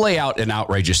 I'll lay out an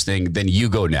outrageous thing, then you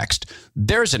go next.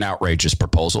 There's an outrageous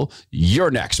proposal.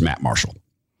 You're next, Matt Marshall.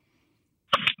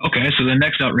 Okay, so the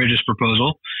next outrageous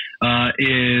proposal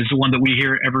is one that we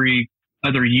hear every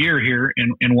other year here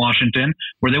in Washington,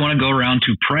 where they want to go around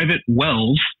to private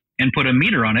wells and put a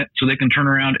meter on it so they can turn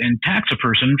around and tax a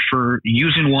person for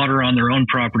using water on their own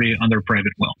property on their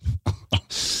private well.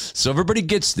 So everybody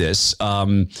gets this.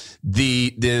 The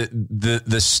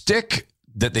stick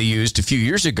that they used a few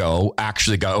years ago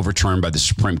actually got overturned by the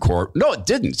Supreme Court. No, it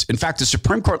didn't. In fact, the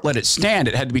Supreme Court let it stand.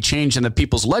 It had to be changed in the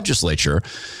people's legislature.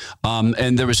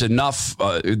 And there was enough,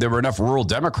 there were enough rural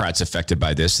Democrats affected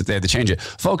by this that they had to change it.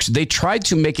 Folks, they tried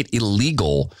to make it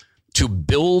illegal to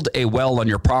build a well on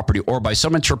your property, or by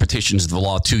some interpretations of the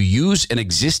law, to use an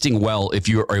existing well if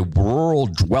you're a rural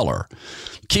dweller.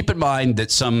 Keep in mind that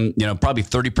probably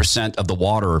 30% of the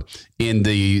water in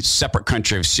the separate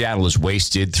country of Seattle is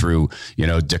wasted through,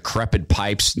 decrepit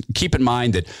pipes. Keep in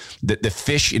mind that the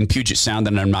fish in Puget Sound,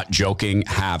 and I'm not joking,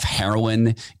 have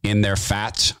heroin in their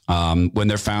fat when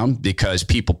they're found, because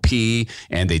people pee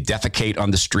and they defecate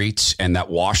on the streets, and that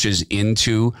washes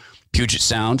into Puget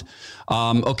Sound.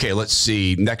 Okay, let's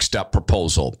see. Next up,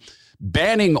 proposal.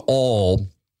 Banning all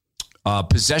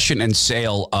possession and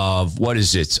sale of, what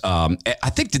is it? I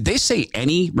think, did they say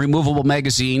any removable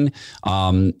magazine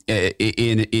in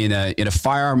a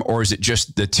firearm, or is it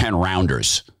just the 10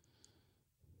 rounders?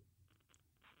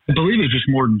 I believe it's just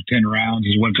more than 10 rounds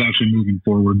is what's actually moving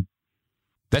forward.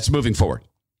 That's moving forward.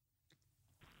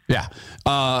 Yeah.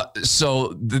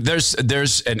 So there's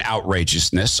an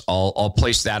outrageousness. I'll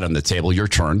place that on the table. Your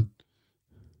turn.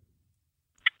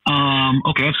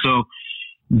 Okay. So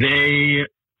they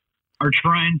are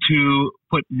trying to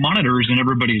put monitors in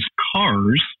everybody's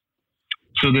cars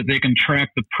so that they can track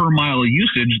the per mile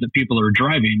usage that people are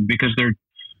driving, because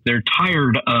they're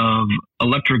tired of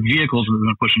electric vehicles that they've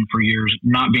been pushing for years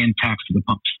not being taxed to the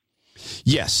pumps.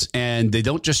 Yes, and they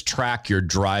don't just track your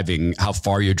driving, how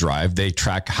far you drive. They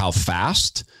track how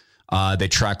fast. They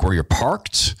track where you're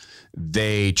parked.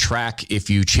 They track if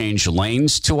you change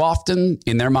lanes too often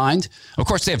in their mind. Of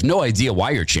course, they have no idea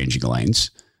why you're changing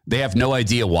lanes. They have no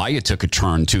idea why you took a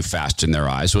turn too fast in their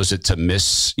eyes. Was it to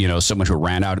miss, someone who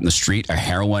ran out in the street, a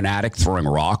heroin addict throwing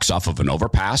rocks off of an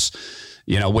overpass,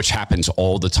 which happens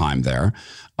all the time there.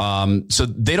 So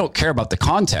they don't care about the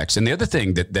context. And the other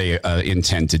thing that they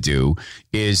intend to do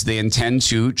is they intend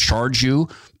to charge you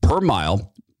per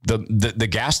mile. The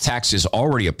gas tax is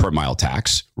already a per mile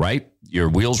tax, right? Your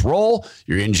wheels roll,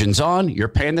 your engine's on, you're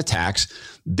paying the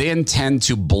tax. They intend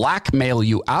to blackmail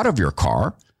you out of your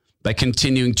car by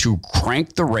continuing to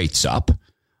crank the rates up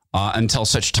until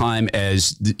such time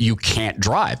as you can't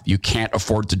drive. You can't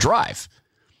afford to drive.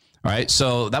 All right.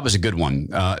 So that was a good one.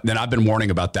 Then I've been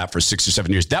warning about that for 6 or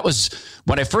 7 years. That was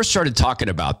when I first started talking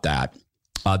about that.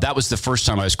 That was the first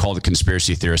time I was called a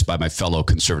conspiracy theorist by my fellow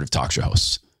conservative talk show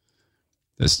hosts.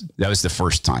 That was the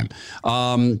first time.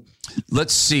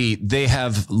 Let's see. They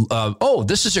have,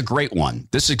 this is a great one.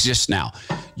 This exists now.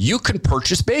 You can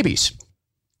purchase babies.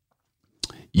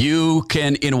 You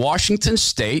can, in Washington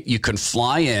state, you can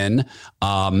fly in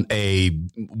a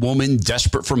woman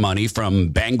desperate for money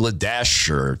from Bangladesh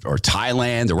or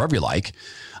Thailand or wherever you like,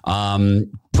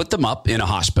 put them up in a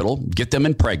hospital, get them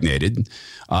impregnated.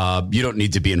 You don't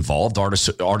need to be involved,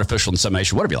 artificial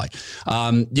insemination, whatever you like.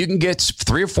 You can get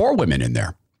 3 or 4 women in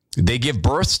there. They give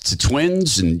birth to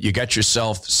twins, and you got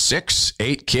yourself 6,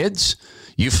 8 kids.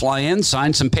 You fly in,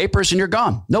 sign some papers, and you're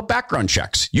gone. No background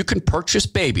checks. You can purchase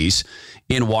babies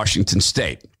in Washington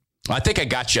state. I think I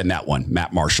got you on that one,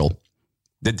 Matt Marshall.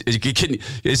 Can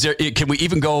we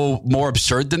even go more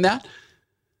absurd than that?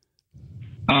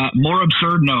 More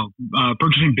absurd? No.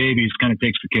 Purchasing babies kind of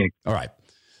takes the cake. All right.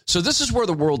 So this is where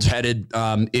the world's headed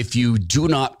if you do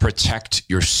not protect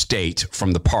your state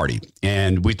from the party.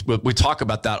 And we talk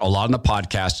about that a lot on the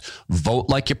podcast. Vote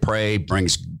like you pray, bring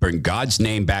God's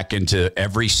name back into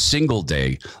every single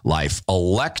day life.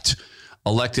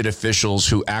 Elected officials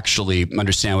who actually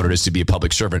understand what it is to be a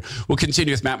public servant. We'll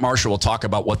continue with Matt Marshall. We'll talk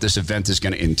about what this event is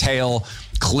going to entail.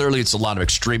 Clearly, it's a lot of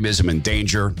extremism and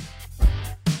danger.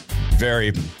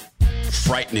 Very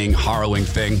frightening, harrowing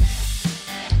thing.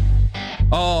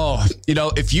 Oh,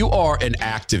 if you are an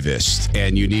activist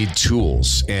and you need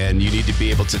tools and you need to be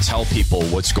able to tell people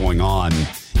what's going on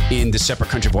in the separate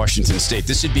country of Washington state,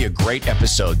 this would be a great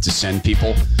episode to send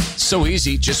people. So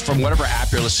easy, just from whatever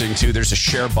app you're listening to, there's a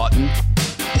share button.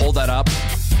 Pull that up,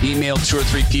 email 2 or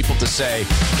 3 people to say,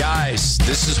 guys,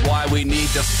 this is why we need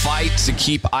to fight to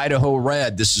keep Idaho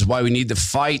red. This is why we need to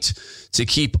fight to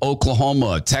keep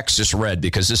Oklahoma, Texas red,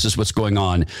 because this is what's going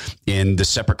on in the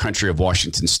separate country of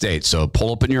Washington state. So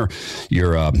pull up in your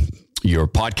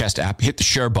podcast app, hit the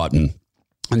share button,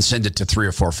 and send it to 3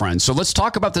 or 4 friends. So let's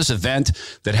talk about this event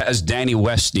that has Danny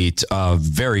Westneat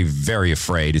very, very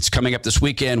afraid. It's coming up this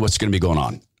weekend. What's going to be going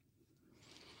on?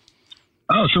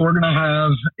 Oh, so we're going to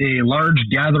have a large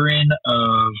gathering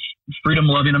of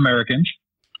freedom-loving Americans.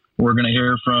 We're going to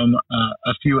hear from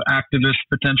a few activists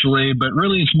potentially, but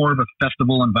really it's more of a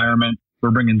festival environment.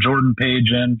 We're bringing Jordan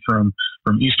Page in from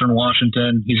Eastern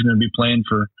Washington. He's going to be playing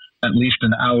for at least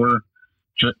an hour.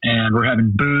 And we're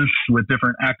having booths with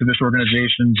different activist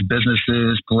organizations,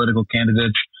 businesses, political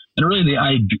candidates, and really the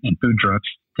idea, and food trucks.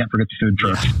 Can't forget the food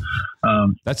trucks. Yeah.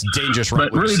 That's dangerous,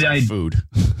 right? But really the idea, food.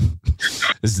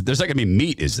 There's not going to be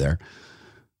meat, is there?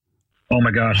 Oh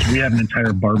my gosh, we have an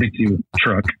entire barbecue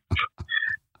truck.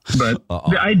 But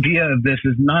the idea of this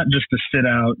is not just to sit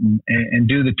out and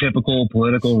do the typical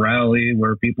political rally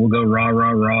where people go rah,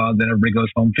 rah, rah, then everybody goes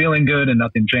home feeling good and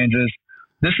nothing changes.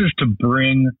 This is to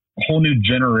bring a whole new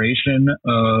generation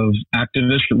of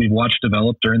activists that we've watched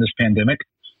develop during this pandemic,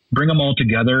 bring them all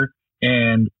together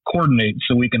and coordinate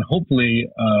so we can hopefully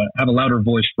have a louder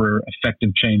voice for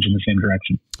effective change in the same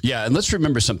direction. Yeah, and let's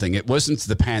remember something. It wasn't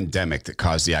the pandemic that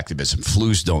caused the activism.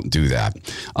 Flus don't do that.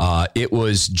 It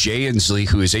was Jay Inslee,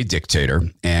 who is a dictator,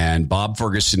 and Bob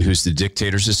Ferguson, who's the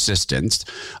dictator's assistant,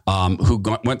 who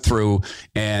went through.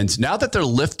 And now that they're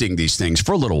lifting these things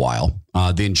for a little while,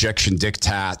 the injection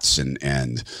diktats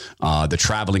and the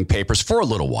traveling papers for a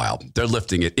little while, they're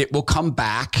lifting it. It will come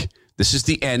back. This is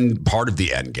the end, part of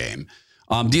the end game.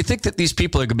 Do you think that these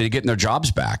people are going to be getting their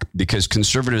jobs back? Because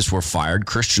conservatives were fired,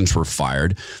 Christians were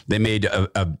fired. They made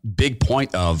a big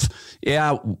point of,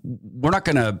 we're not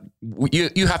going to,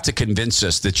 you have to convince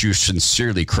us that you're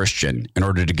sincerely Christian in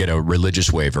order to get a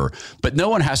religious waiver. But no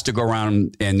one has to go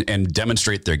around and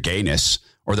demonstrate their gayness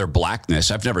or their blackness.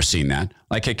 I've never seen that.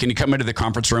 Like, hey, can you come into the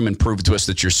conference room and prove to us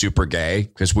that you're super gay?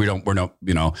 Because we're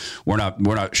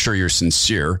not sure you're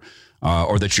sincere.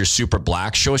 Or that you're super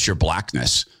black. Show us your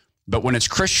blackness. But when it's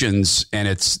Christians and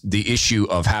it's the issue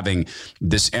of having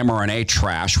this mRNA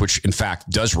trash, which in fact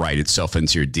does write itself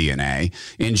into your DNA,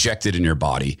 injected in your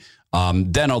body,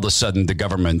 then all of a sudden the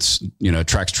government,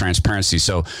 attracts transparency.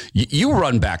 So you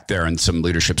run back there in some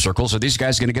leadership circles. Are these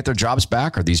guys going to get their jobs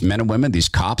back? Are these men and women, these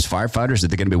cops, firefighters, are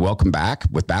they going to be welcomed back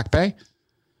with back pay?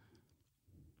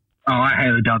 Oh, I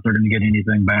highly doubt they're going to get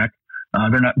anything back.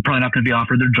 They're probably not going to be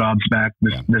offered their jobs back.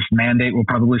 This mandate will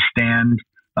probably stand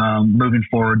moving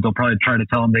forward. They'll probably try to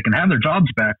tell them they can have their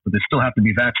jobs back, but they still have to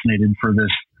be vaccinated for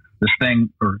this thing.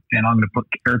 And I'm going to put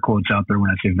air quotes out there when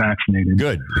I say vaccinated.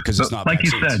 Good, because it's not like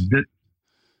vaccines. You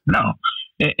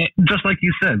said. Just like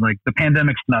you said, like the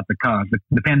pandemic's not the cause.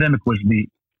 The pandemic was the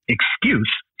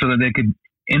excuse so that they could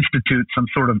institute some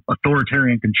sort of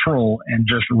authoritarian control and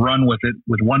just run with it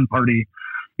with one party.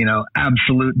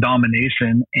 Absolute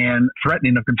domination and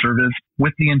threatening of conservatives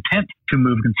with the intent to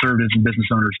move conservatives and business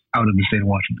owners out of the state of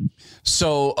Washington.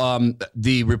 So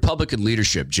the Republican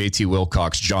leadership, J.T.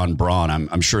 Wilcox, John Braun,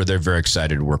 I'm sure they're very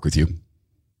excited to work with you.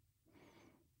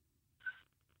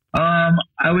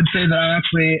 I would say that I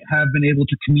actually have been able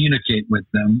to communicate with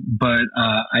them, but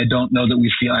I don't know that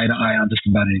we see eye to eye on just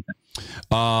about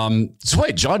anything. So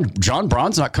wait, John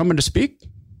Braun's not coming to speak?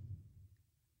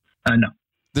 No.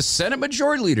 The Senate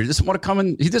Majority Leader doesn't want to come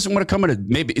in. He doesn't want to come in.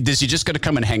 Maybe is he just going to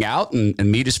come and hang out and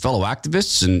meet his fellow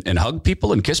activists and hug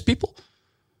people and kiss people?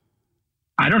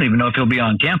 I don't even know if he'll be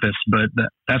on campus, but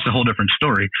that's a whole different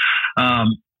story.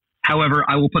 However,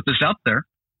 I will put this out there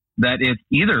that if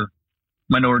either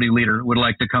minority leader would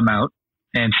like to come out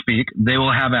and speak, they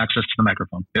will have access to the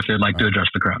microphone if they'd like to address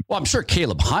the crowd. Well, I'm sure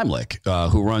Caleb Heimlich,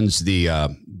 who runs the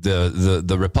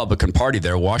Republican Party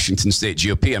there, Washington State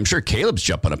GOP, I'm sure Caleb's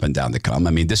jumping up and down to come.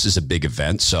 I mean, this is a big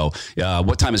event. So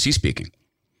what time is he speaking?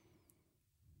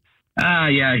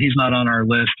 Yeah, he's not on our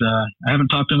list. I haven't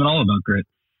talked to him at all about GRIT.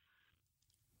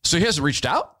 So he hasn't reached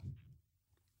out?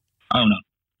 Oh, no.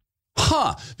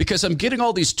 Huh, because I'm getting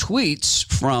all these tweets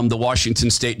from the Washington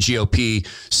State GOP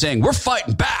saying, we're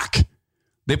fighting back.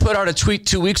 They put out a tweet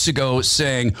 2 weeks ago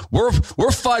saying, we're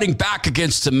fighting back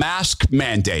against the mask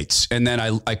mandates. And then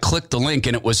I clicked the link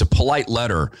and it was a polite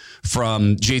letter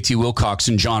from J.T. Wilcox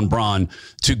and John Braun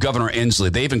to Governor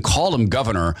Inslee. They even called him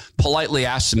governor, politely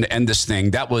asked him to end this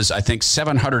thing. That was, I think,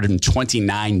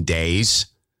 729 days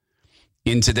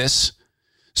into this.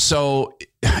 So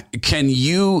can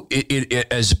you,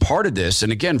 as part of this,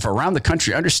 and again, for around the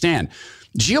country, understand,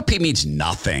 GOP means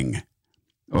nothing.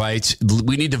 Right.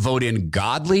 We need to vote in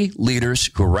godly leaders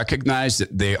who recognize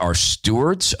that they are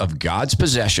stewards of God's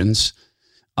possessions,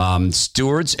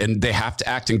 stewards, and they have to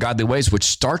act in godly ways, which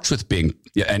starts with being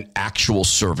an actual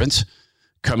servant,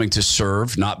 coming to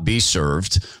serve, not be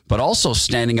served, but also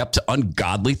standing up to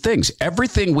ungodly things.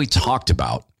 Everything we talked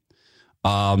about,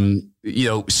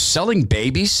 selling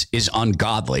babies is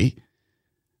ungodly.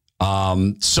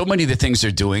 So many of the things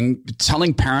they're doing,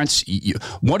 telling parents,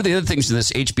 one of the other things in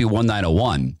this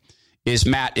HB1901 is,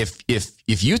 Matt, if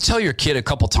you tell your kid a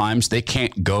couple times they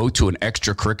can't go to an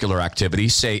extracurricular activity,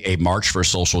 say a march for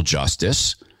social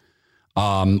justice,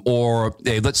 or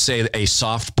let's say a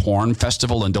soft porn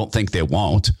festival, and don't think they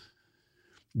won't,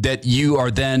 that you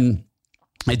are then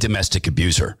a domestic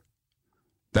abuser.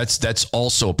 That's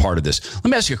also a part of this. Let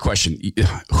me ask you a question.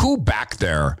 Who back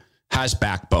there has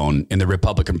backbone in the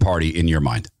Republican Party in your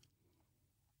mind?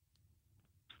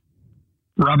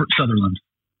 Robert Sutherland.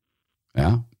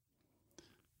 Yeah.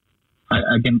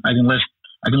 I can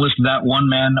list that one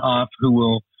man off who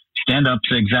will stand up,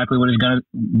 say exactly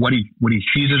what he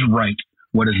sees as right,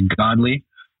 what is godly,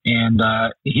 and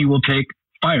he will take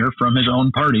fire from his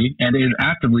own party and is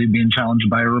actively being challenged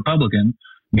by a Republican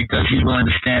because he's willing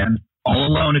to stand all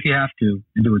alone if you have to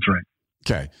and do what's right.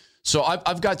 Okay. So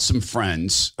I've got some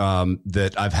friends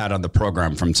that I've had on the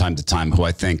program from time to time who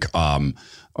I think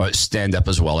stand up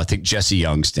as well. I think Jesse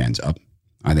Young stands up.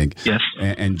 I think. Yes.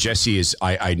 And Jesse is,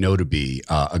 I know to be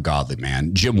a godly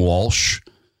man. Jim Walsh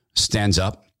stands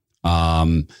up.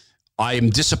 I am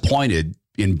disappointed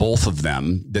in both of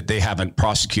them that they haven't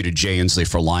prosecuted Jay Inslee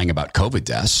for lying about COVID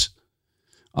deaths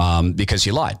because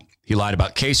he lied. He lied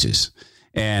about cases.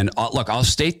 And look, I'll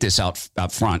state this out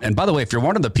front. And by the way, if you're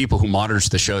one of the people who monitors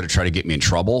the show to try to get me in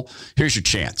trouble, here's your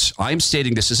chance. I'm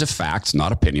stating this as a fact,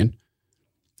 not opinion.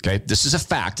 Okay, this is a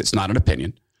fact. It's not an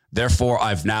opinion. Therefore,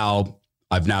 I've now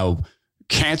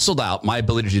canceled out my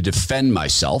ability to defend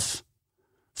myself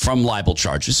from libel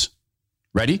charges.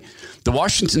 Ready? The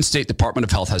Washington State Department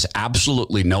of Health has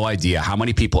absolutely no idea how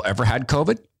many people ever had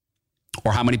COVID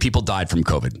or how many people died from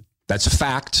COVID. That's a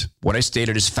fact. What I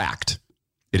stated is fact.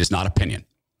 It is not opinion.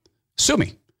 Sue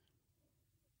me.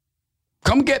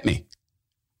 Come get me.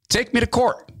 Take me to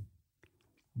court.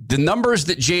 The numbers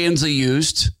that Jay Inslee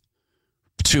used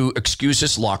to excuse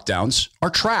his lockdowns are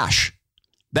trash.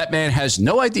 That man has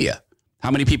no idea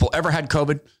how many people ever had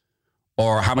COVID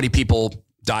or how many people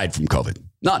died from COVID.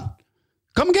 None.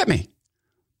 Come get me.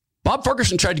 Bob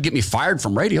Ferguson tried to get me fired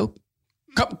from radio.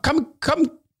 Come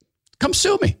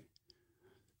sue me.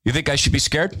 You think I should be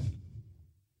scared?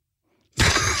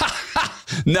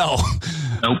 No.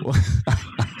 Nope.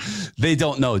 They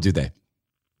don't know, do they?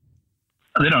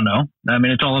 They don't know. I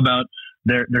mean, it's all about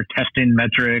their testing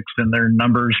metrics and their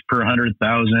numbers per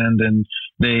 100,000, and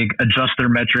they adjust their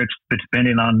metrics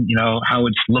depending on, how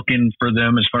it's looking for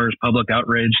them as far as public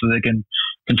outrage so they can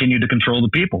continue to control the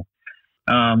people.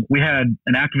 We had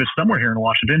an activist somewhere here in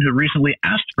Washington who recently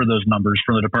asked for those numbers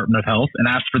from the Department of Health and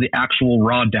asked for the actual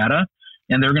raw data,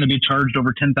 and they're going to be charged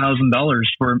over $10,000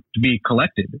 for it to be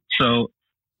collected. So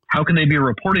how can they be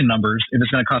reporting numbers if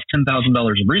it's going to cost $10,000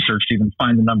 of research to even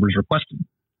find the numbers requested?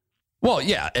 Well,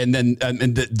 yeah. And then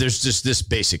there's just this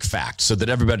basic fact so that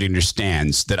everybody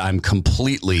understands that I'm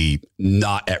completely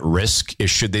not at risk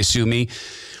should they sue me.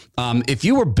 If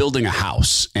you were building a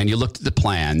house and you looked at the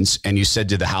plans and you said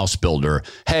to the house builder,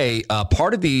 hey,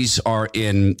 part of these are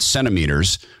in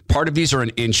centimeters, part of these are in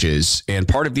inches, and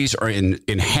part of these are in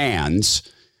hands.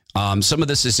 Some of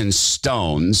this is in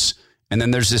stones. And then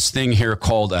there's this thing here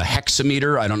called a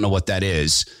hexameter. I don't know what that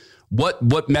is. What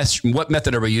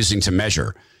method are we using to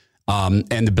measure?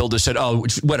 And the builder said, oh,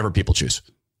 whatever people choose.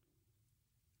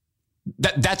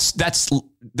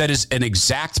 That is an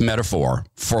exact metaphor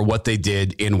for what they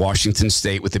did in Washington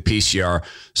State with the PCR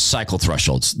cycle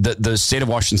thresholds. The state of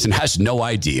Washington has no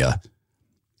idea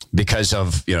because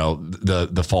of,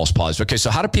 the false positive. Okay. So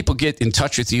how do people get in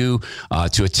touch with you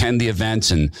to attend the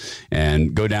event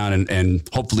and go down and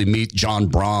hopefully meet John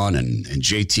Braun and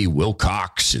JT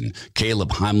Wilcox and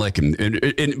Caleb Heimlich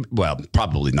and well,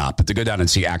 probably not, but to go down and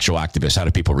see actual activists? How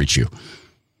do people reach you?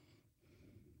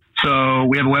 So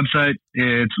we have a website.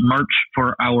 It's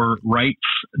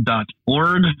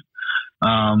marchforourrights.org.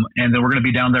 And then we're going to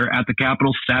be down there at the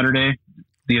Capitol Saturday.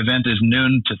 The event is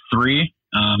noon to 3.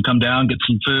 Come down, get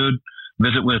some food,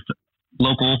 visit with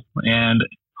local and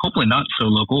hopefully not so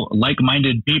local,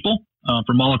 like-minded people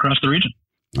from all across the region.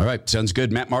 All right. Sounds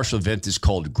good. Matt Marshall event is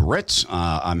called GRIT.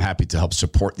 I'm happy to help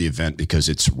support the event because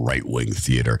it's right-wing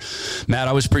theater. Matt, I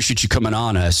always appreciate you coming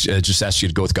on. I just asked you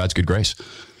to go with God's good grace.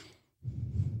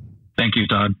 Thank you,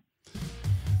 Todd.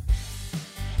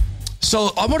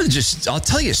 So I'll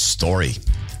tell you a story.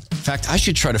 In fact, I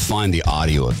should try to find the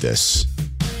audio of this.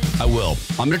 I will.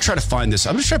 I'm going to try to find this.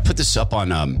 I'm going to try to put this up on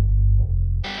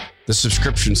the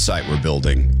subscription site we're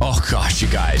building. Oh, gosh, you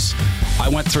guys. I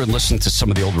went through and listened to some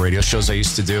of the old radio shows I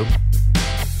used to do.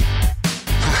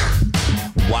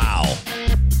 Wow.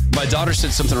 My daughter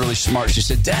said something really smart. She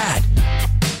said, Dad,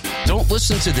 don't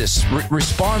listen to this.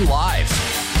 Respond live.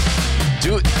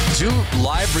 Do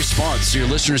live response so your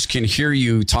listeners can hear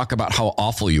you talk about how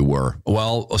awful you were.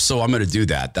 Well, so I'm going to do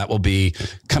that. That will be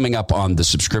coming up on the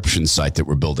subscription site that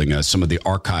we're building, some of the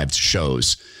archived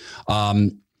shows.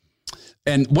 And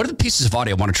what are the pieces of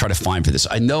audio I want to try to find for this?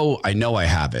 I know I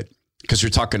have it because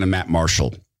you're talking to Matt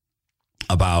Marshall.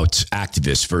 about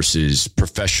activists versus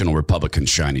professional Republican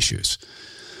shiny shoes.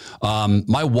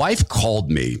 My wife called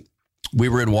me. We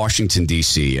were in Washington,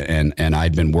 D.C., and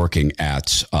I'd been working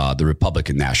at the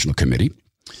Republican National Committee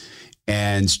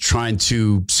and trying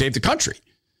to save the country.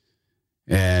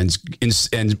 And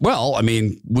well, I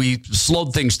mean, we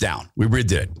slowed things down. We really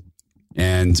did.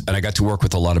 And I got to work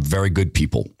with a lot of very good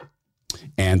people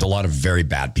and a lot of very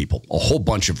bad people, a whole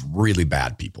bunch of really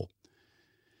bad people.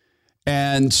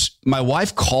 And my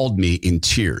wife called me in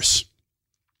tears.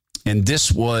 And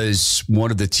this was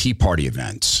one of the Tea Party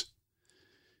events.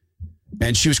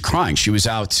 And she was crying. She was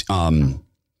out,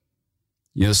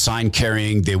 sign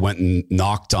carrying. They went and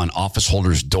knocked on office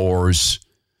holders' doors.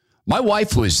 My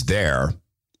wife was there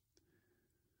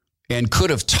and could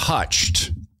have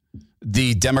touched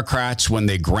the Democrats when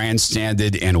they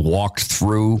grandstanded and walked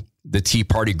through the Tea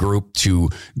Party group to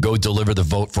go deliver the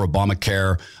vote for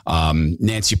Obamacare.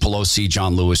 Nancy Pelosi,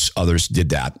 John Lewis, others did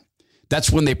that. That's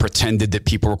when they pretended that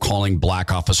people were calling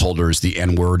black office holders the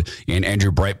N-word. And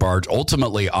Andrew Breitbart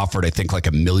ultimately offered, I think, like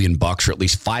 $1 million or at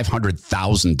least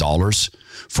 $500,000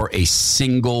 for a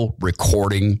single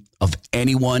recording of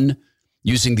anyone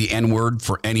using the N-word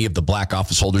for any of the black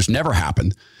office holders. Never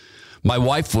happened. My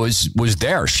wife was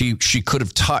there. She could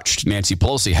have touched Nancy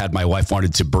Pelosi had my wife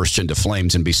wanted to burst into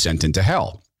flames and be sent into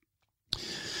hell.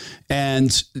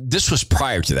 And this was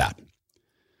prior to that.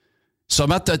 So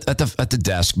I'm at the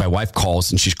desk. My wife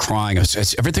calls and she's crying. I said,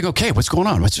 "Is everything okay? What's going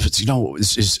on?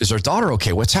 Is our daughter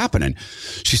okay? What's happening?"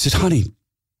 She said, "Honey,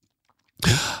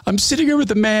 I'm sitting here with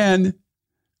a man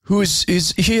who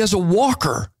he has a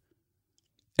walker,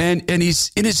 and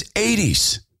he's in his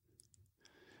 80s,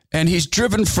 and he's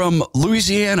driven from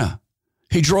Louisiana.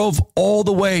 He drove all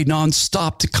the way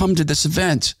nonstop to come to this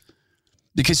event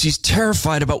because he's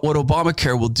terrified about what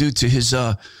Obamacare will do to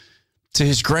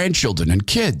his grandchildren and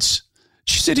kids."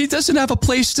 She said he doesn't have a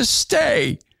place to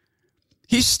stay.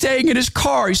 He's staying in his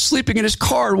car. He's sleeping in his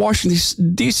car in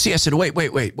Washington, D.C. I said, wait.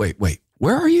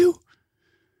 Where are you?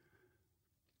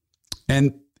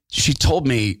 And she told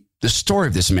me the story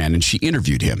of this man, and she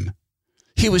interviewed him.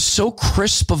 He was so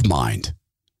crisp of mind.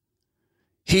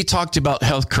 He talked about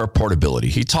healthcare portability.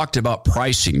 He talked about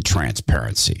pricing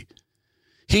transparency.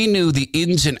 He knew the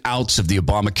ins and outs of the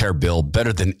Obamacare bill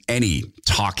better than any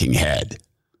talking head.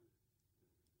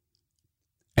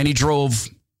 And he drove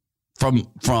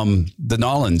from the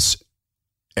Nolans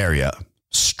area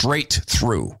straight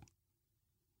through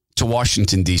to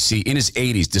Washington, D.C. in his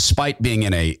 80s, despite being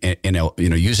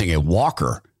using a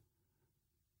walker.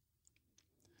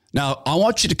 Now, I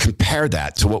want you to compare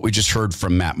that to what we just heard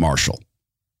from Matt Marshall.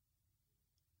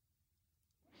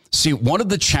 See, one of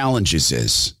the challenges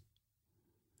is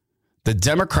the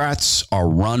Democrats are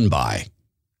run by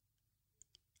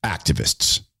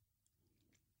activists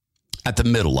at the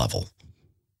middle level.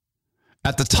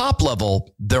 At the top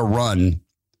level, they're run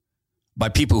by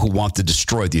people who want to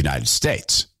destroy the United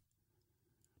States.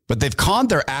 But they've conned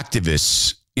their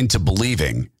activists into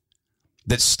believing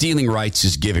that stealing rights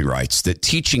is giving rights, that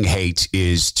teaching hate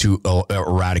is to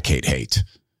eradicate hate,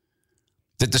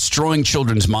 that destroying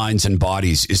children's minds and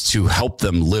bodies is to help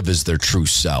them live as their true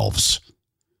selves,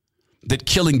 that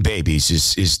killing babies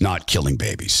is not killing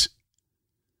babies.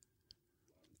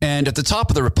 And at the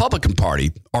top of the Republican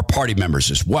Party are party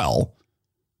members as well.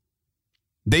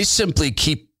 They simply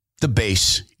keep the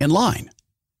base in line.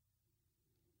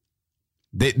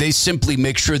 They simply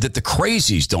make sure that the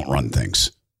crazies don't run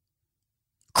things.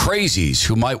 Crazies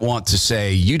who might want to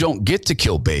say, you don't get to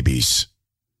kill babies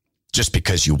just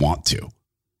because you want to.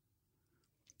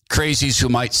 Crazies who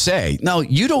might say, no,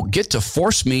 you don't get to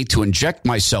force me to inject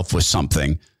myself with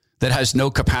something that has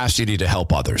no capacity to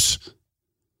help others.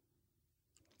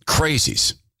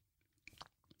 Crazies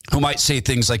who might say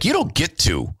things like, you don't get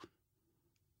to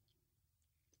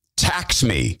tax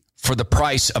me for the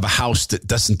price of a house that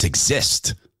doesn't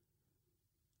exist.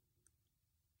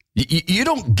 You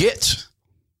don't get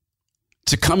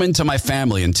to come into my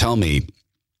family and tell me,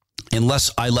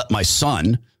 unless I let my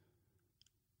son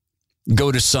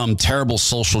go to some terrible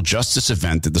social justice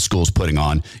event that the school's putting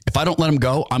on, if I don't let him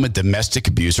go, I'm a domestic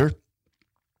abuser.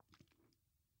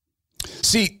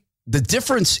 See, the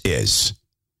difference is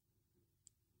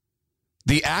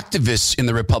the activists in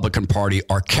the Republican Party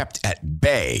are kept at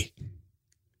bay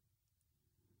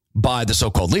by the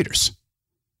so-called leaders.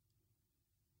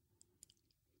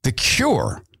 The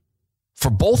cure for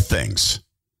both things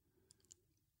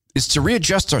is to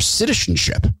readjust our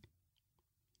citizenship.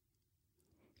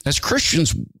 As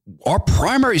Christians, our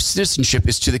primary citizenship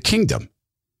is to the kingdom,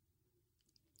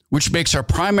 which makes our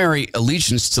primary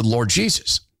allegiance to the Lord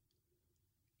Jesus,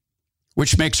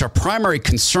 which makes our primary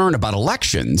concern about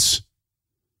elections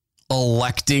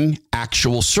electing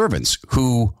actual servants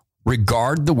who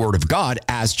regard the word of God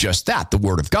as just that, the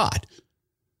word of God.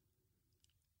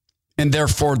 And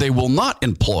therefore, they will not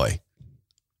employ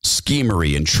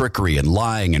schemery and trickery and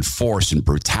lying and force and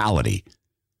brutality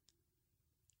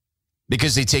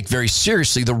because they take very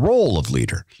seriously the role of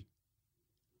leader.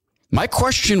 My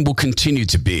question will continue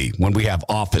to be when we have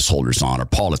office holders on or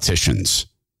politicians,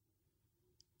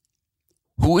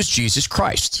 who is Jesus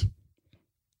Christ?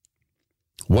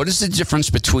 What is the difference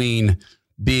between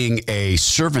being a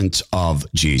servant of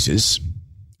Jesus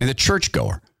and a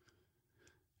churchgoer?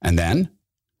 And then,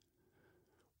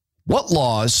 what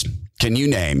laws can you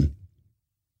name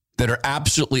that are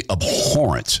absolutely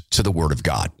abhorrent to the word of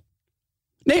God?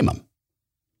 Name them.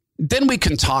 Then we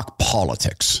can talk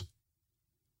politics.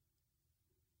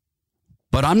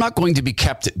 But I'm not going to be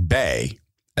kept at bay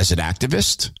as an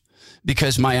activist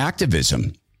because my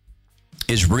activism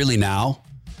is really now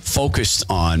focused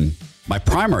on my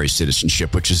primary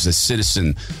citizenship, which is a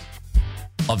citizen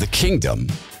of the kingdom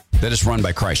that is run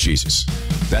by Christ Jesus.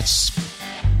 That's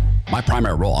my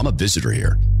primary role. I'm a visitor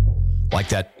here. Like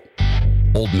that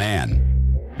old man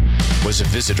was a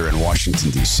visitor in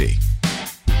Washington, D.C.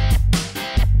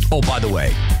 Oh, by the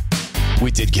way,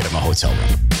 we did get him a hotel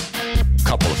room.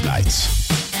 Couple of nights.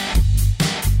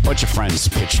 Bunch of friends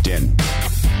pitched in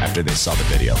after they saw the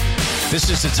video. This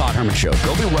is the Todd Herman Show.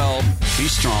 Go be well, be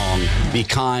strong, be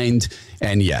kind,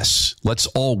 and yes, let's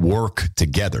all work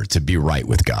together to be right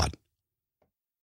with God.